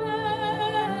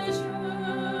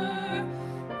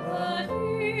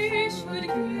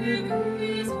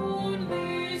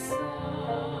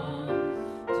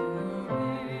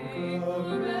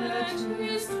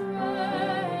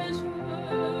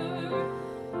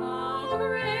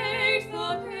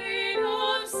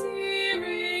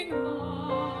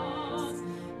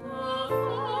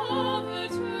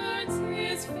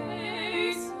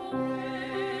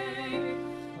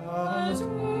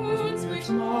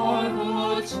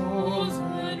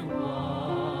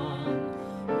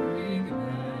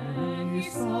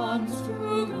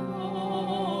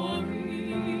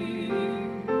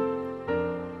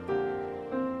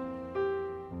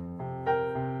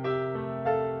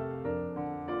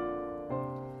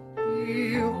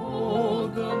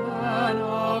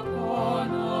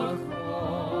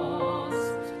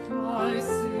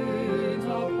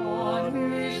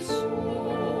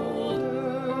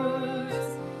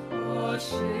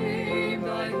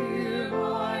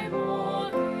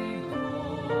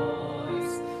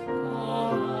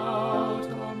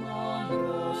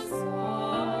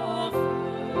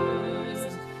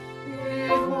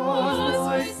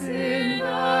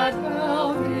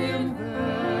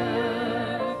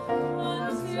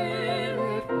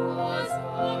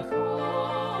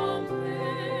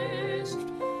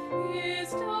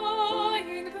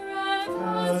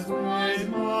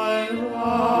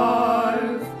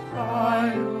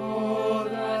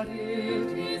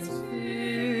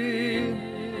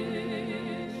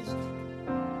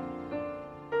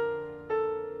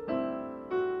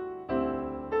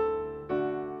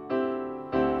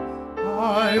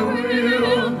I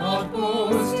will not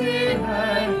boast in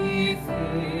any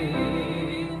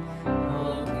fame,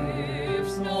 no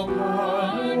gifts, no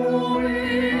power, no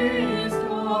wisdom,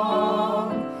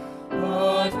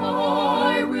 but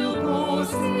I will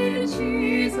boast in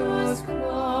Jesus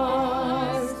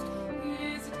Christ,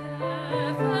 his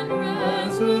death and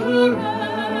resurrection.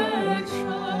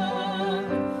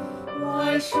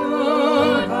 Why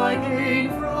should I gain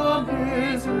from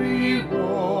his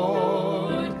reward?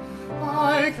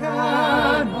 I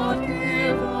cannot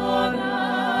give an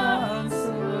answer,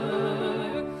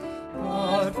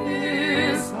 but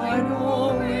this I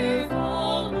know with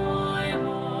all my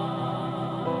heart.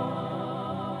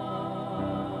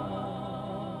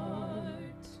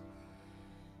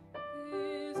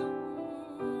 His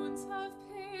wounds have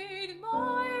paid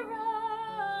my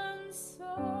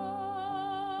ransom.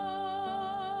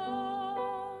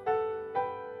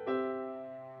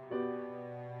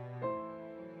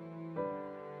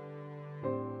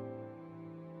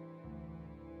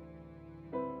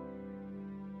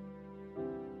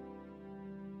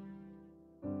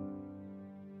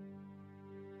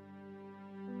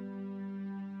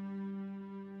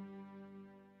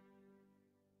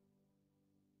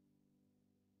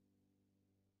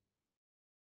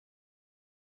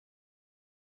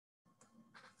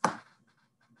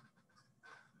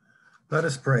 Let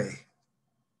us pray.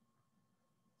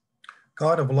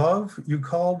 God of love, you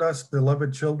called us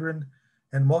beloved children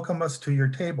and welcome us to your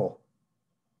table.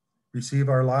 Receive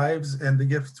our lives and the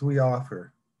gifts we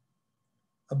offer.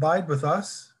 Abide with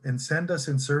us and send us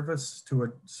in service to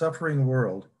a suffering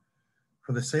world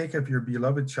for the sake of your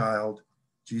beloved child,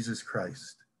 Jesus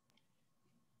Christ.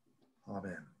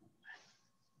 Amen.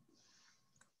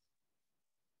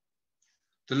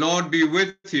 The Lord be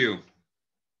with you.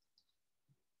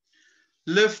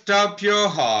 Lift up your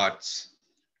hearts.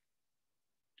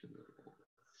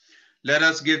 Let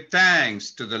us give thanks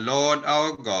to the Lord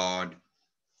our God.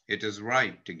 It is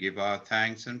right to give our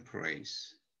thanks and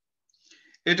praise.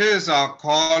 It is our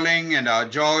calling and our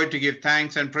joy to give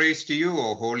thanks and praise to you,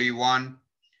 O Holy One.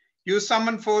 You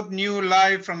summon forth new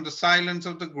life from the silence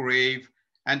of the grave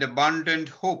and abundant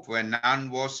hope where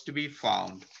none was to be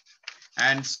found.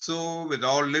 And so with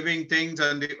all living things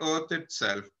and the earth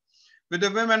itself, with the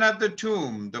women at the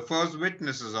tomb, the first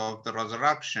witnesses of the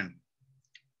resurrection,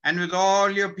 and with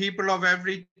all your people of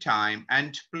every time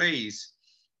and place,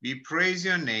 we praise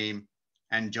your name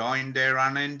and join their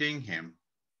unending hymn.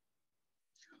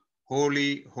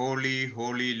 Holy, holy,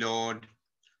 holy Lord,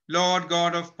 Lord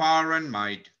God of power and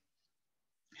might,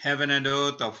 heaven and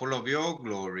earth are full of your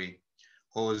glory.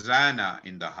 Hosanna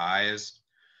in the highest.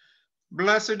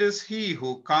 Blessed is he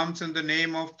who comes in the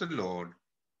name of the Lord.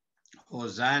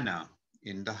 Hosanna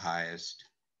in the highest.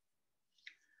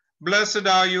 Blessed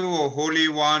are you, O Holy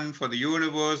One, for the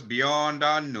universe beyond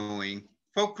our knowing,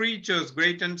 for creatures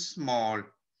great and small,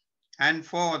 and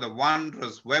for the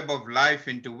wondrous web of life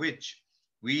into which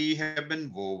we have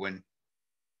been woven.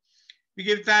 We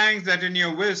give thanks that in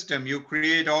your wisdom you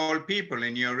create all people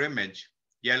in your image,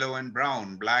 yellow and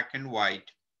brown, black and white,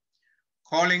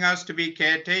 calling us to be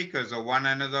caretakers of one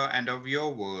another and of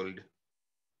your world.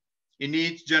 In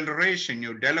each generation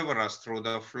you deliver us through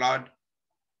the flood,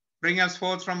 bring us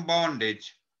forth from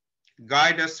bondage,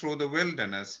 guide us through the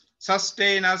wilderness,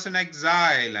 sustain us in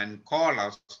exile, and call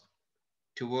us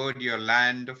toward your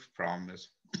land of promise.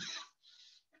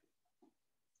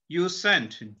 You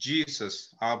sent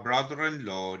Jesus, our brother and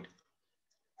Lord,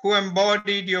 who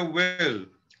embodied your will,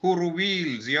 who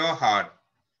reveals your heart,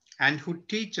 and who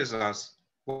teaches us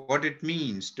what it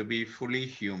means to be fully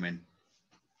human.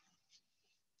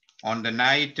 On the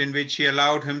night in which he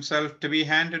allowed himself to be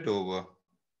handed over,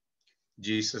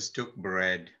 Jesus took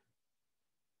bread,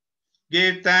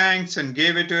 gave thanks and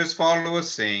gave it to his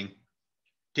followers, saying,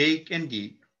 "Take and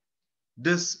eat.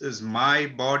 This is my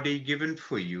body given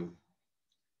for you.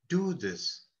 Do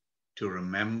this to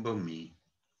remember me."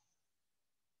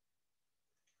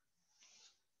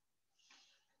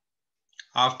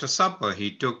 After supper,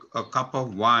 he took a cup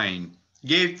of wine,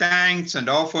 gave thanks and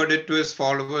offered it to his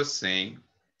followers, saying,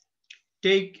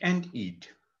 "Take and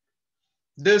eat.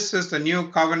 This is the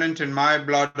new covenant in my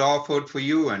blood offered for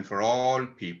you and for all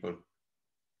people.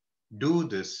 Do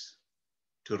this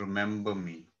to remember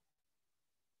me."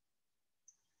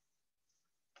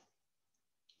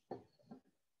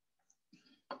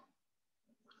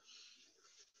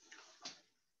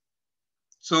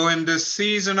 So in this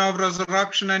season of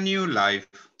resurrection and new life,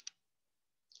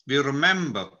 we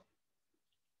remember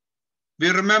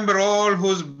all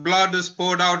whose blood is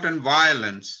poured out in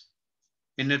violence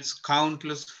in its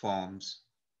countless forms.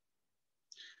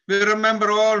 We remember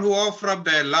all who offer up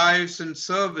their lives in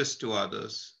service to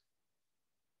others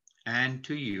and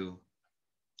to you.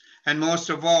 And most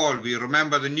of all, we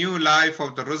remember the new life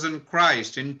of the risen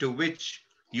Christ into which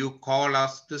you call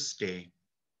us this day.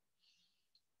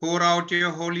 Pour out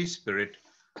your Holy Spirit,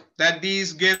 that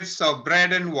these gifts of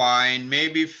bread and wine may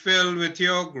be filled with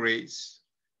your grace,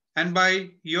 and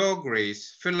by your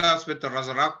grace fill us with the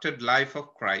resurrected life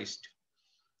of Christ,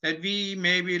 that we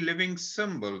may be living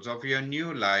symbols of your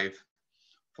new life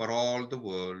for all the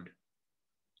world.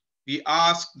 We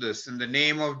ask this in the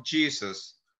name of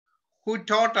Jesus, who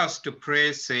taught us to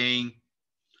pray, saying,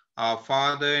 Our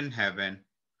Father in heaven,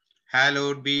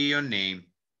 hallowed be your name.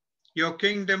 Your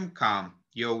kingdom come,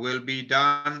 your will be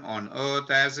done on earth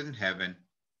as in heaven.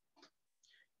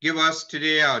 Give us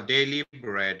today our daily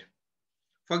bread.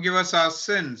 Forgive us our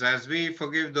sins as we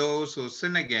forgive those who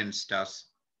sin against us.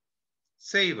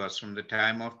 Save us from the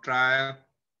time of trial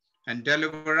and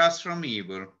deliver us from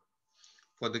evil.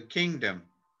 For the kingdom,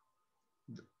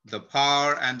 the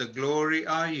power, and the glory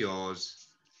are yours,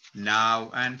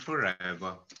 now and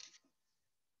forever.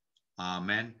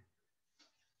 Amen.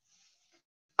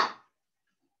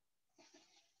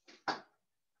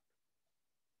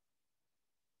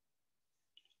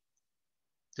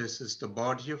 This is the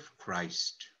body of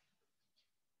Christ,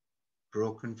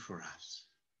 broken for us.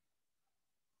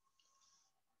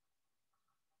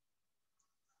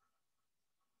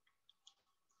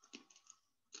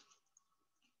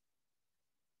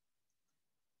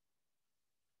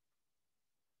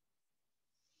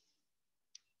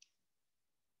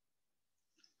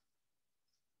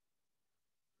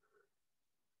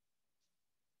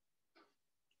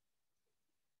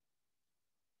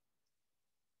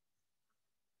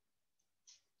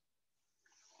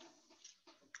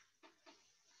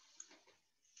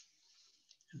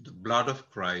 And the blood of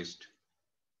Christ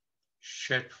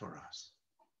shed for us.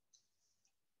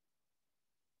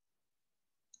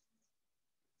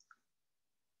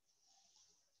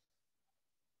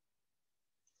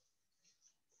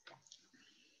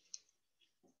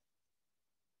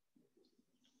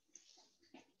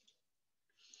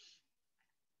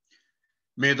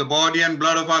 May the body and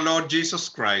blood of our Lord Jesus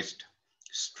Christ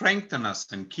strengthen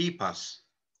us and keep us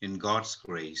in God's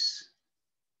grace.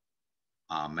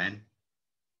 Amen.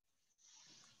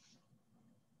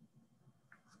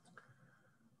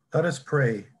 Let us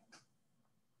pray.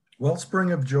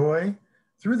 Wellspring of joy,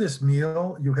 through this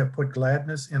meal you have put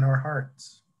gladness in our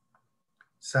hearts.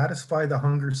 Satisfy the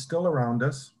hunger still around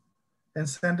us and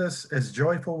send us as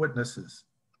joyful witnesses,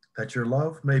 that your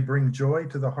love may bring joy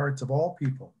to the hearts of all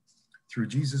people, through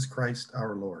Jesus Christ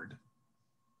our Lord.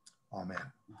 Amen.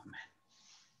 Amen.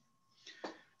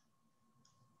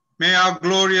 May our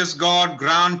glorious God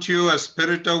grant you a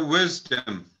spirit of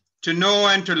wisdom to know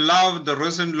and to love the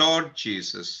risen Lord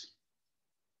Jesus.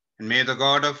 And may the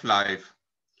God of life,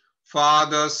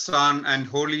 Father, Son, and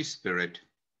Holy Spirit,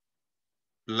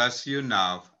 bless you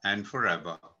now and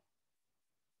forever.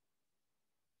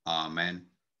 Amen.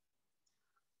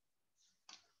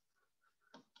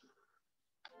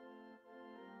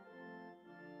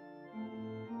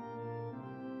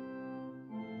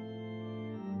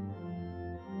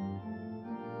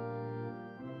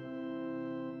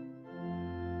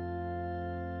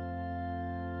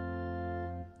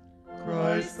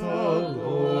 Christ the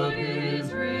Lord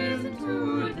is risen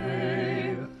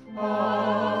today. Alleluia.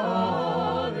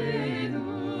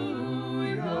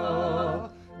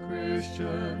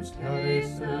 Christians,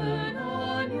 hasten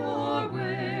on your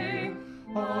way.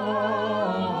 Alleluia.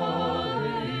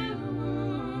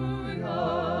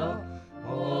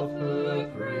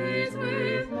 Offer praise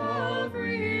with love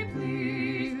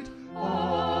replete.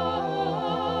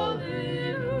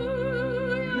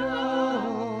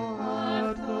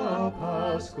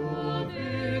 Paschal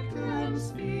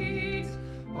victims' feet.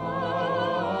 Alleluia.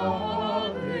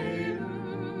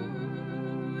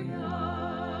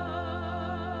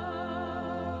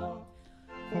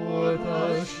 For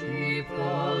the sheep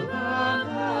the Lamb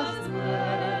has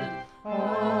led. Alleluia.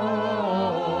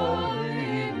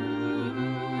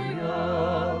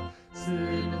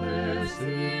 Sinless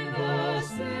in the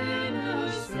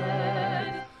sinner's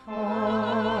stead.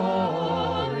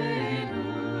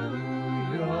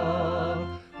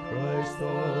 Christ the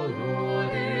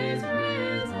Lord is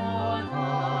risen on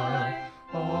high.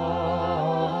 Alleluia.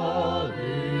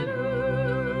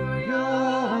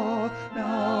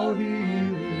 Now he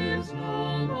lives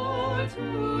no more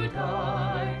to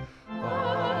die. Alleluia.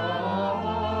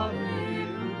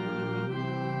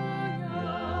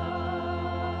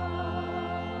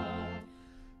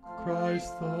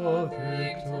 Christ the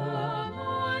victim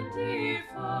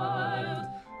undefiled.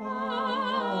 Alleluia.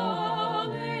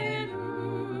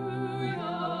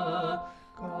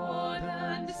 God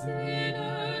and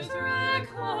sinners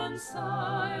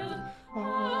reconciled.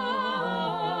 Alleluia.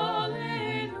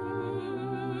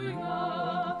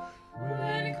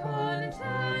 When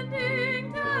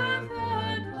contending death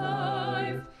and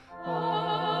life.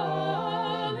 Alleluia.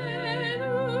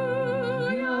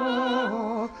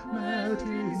 Met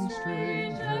in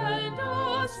strange and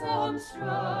awesome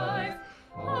strife.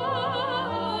 Alleluia.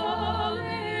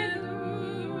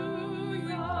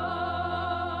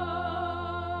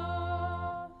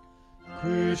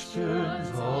 Christians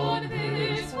on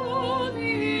this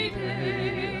holy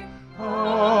day.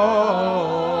 Alleluia.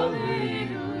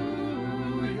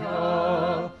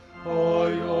 For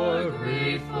your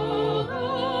grateful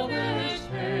homage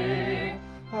pay.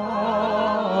 Alleluia.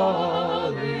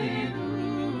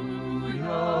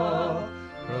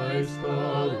 Christ the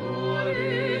Lord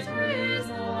is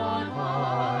risen on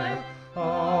high.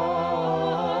 Alleluia.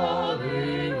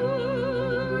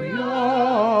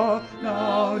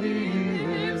 Now he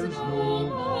lives no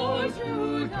more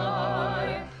to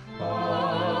die. Alleluia.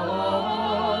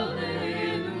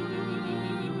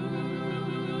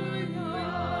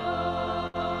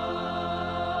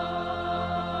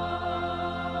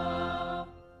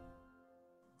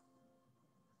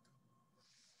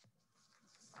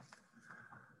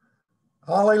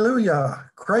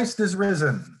 Hallelujah. Christ is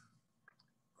risen.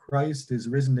 Christ is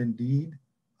risen indeed.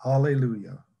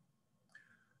 Hallelujah.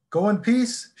 Go in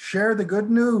peace, share the good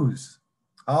news.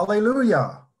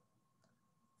 Hallelujah.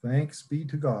 Thanks be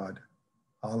to God.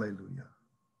 Hallelujah.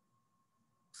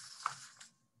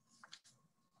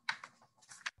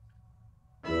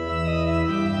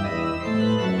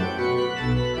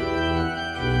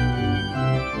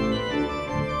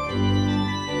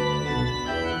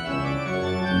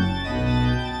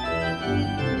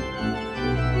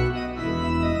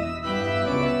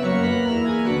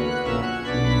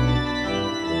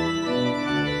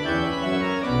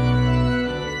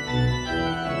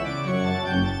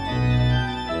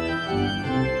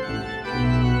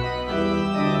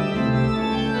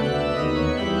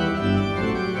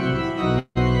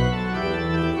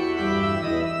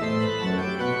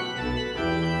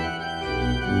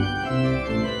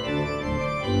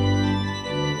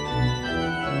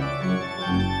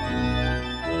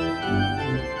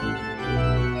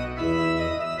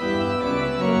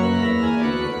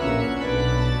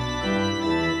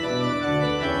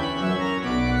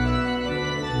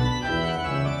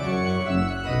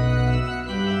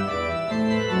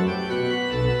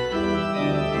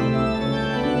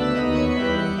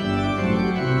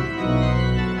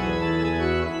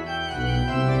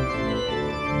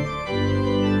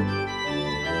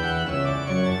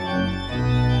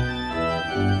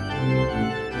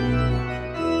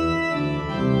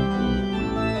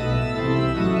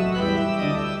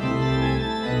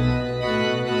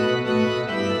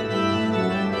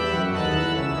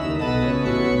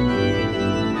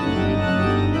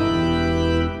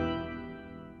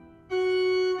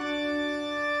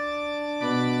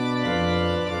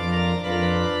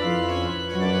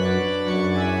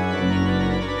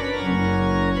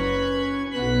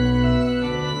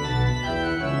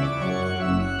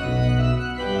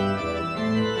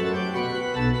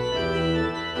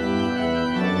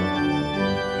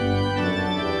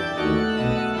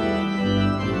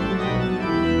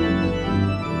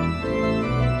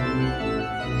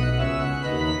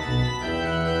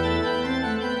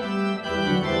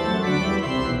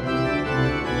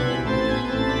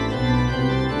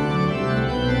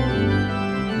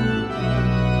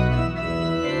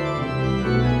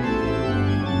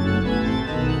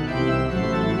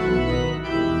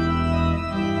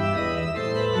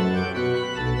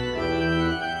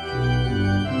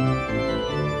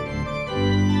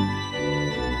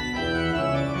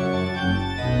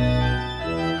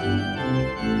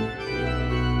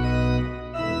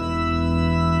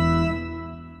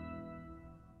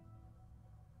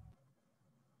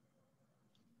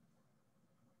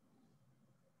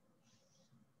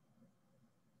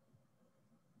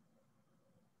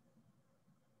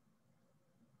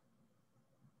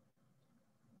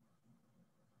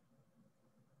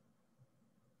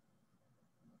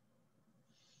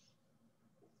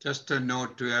 Just a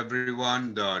note to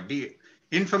everyone, the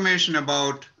information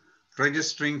about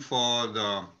registering for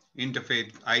the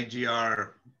Interfaith IGR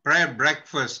prayer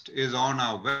breakfast is on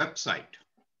our website.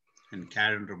 And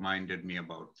Karen reminded me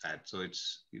about that. So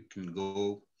you can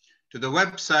go to the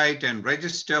website and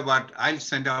register, but I'll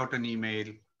send out an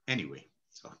email anyway.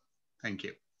 So thank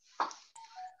you.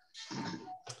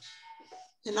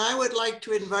 And I would like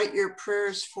to invite your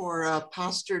prayers for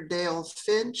Pastor Dale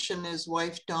Finch and his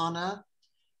wife, Donna.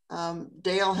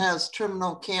 Dale has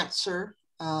terminal cancer.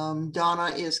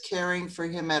 Donna is caring for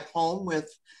him at home with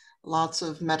lots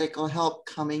of medical help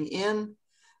coming in,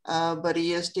 but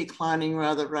he is declining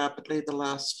rather rapidly the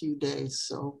last few days.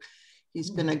 So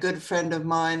he's been a good friend of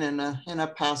mine and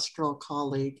a pastoral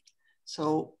colleague.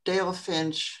 So Dale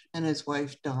Finch and his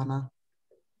wife, Donna.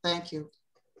 Thank you.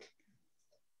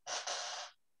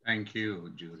 Thank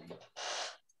you, Julie.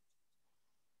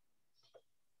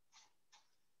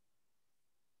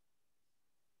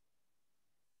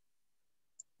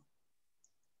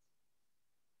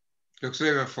 Looks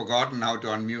like we've forgotten how to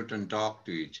unmute and talk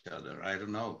to each other. I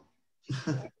don't know.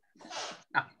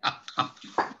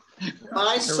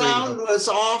 My sound was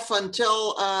off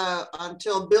until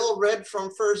Bill read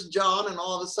from 1 John, and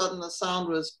all of a sudden the sound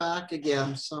was back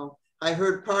again. So I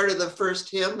heard part of the first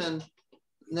hymn and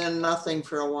then nothing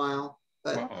for a while.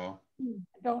 But I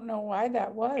don't know why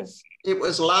that was. It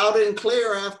was loud and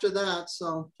clear after that.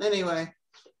 So anyway,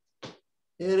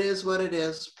 it is what it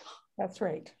is. That's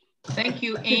right. Thank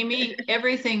you, Amy.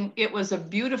 Everything, it was a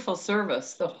beautiful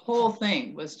service. The whole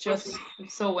thing was just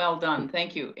so well done.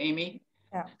 Thank you, Amy.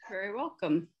 Yeah. Very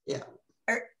welcome. Yeah.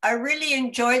 I really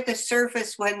enjoyed the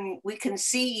service when we can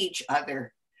see each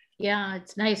other. Yeah,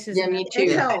 it's nice. Yeah, me too.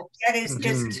 That is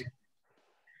just.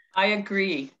 I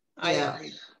agree. I Yeah.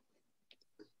 agree.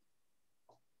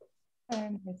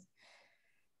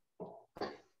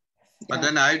 But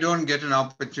then I don't get an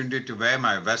opportunity to wear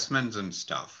my vestments and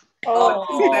stuff. Oh,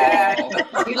 too bad.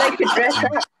 You like to dress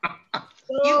up?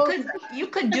 You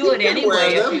could do it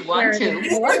anyway if you want to.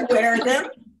 You could wear them.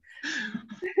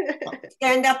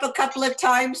 Stand up a couple of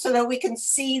times so that we can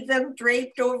see them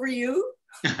draped over you.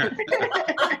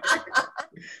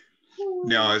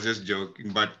 No, I was just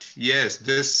joking. But yes,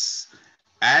 this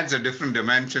adds a different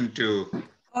dimension to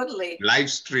Totally. live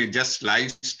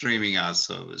streaming our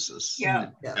services.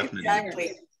 Yeah, Definitely.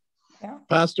 exactly. Yeah.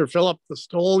 Pastor Philip, the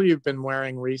stole you've been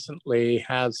wearing recently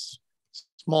has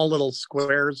small little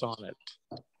squares on it.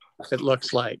 It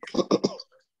looks like.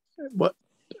 What?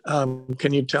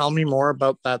 Can you tell me more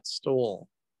about that stole?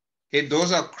 Hey,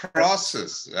 those are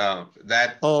crosses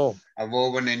that Oh, are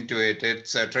woven into it.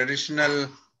 It's a traditional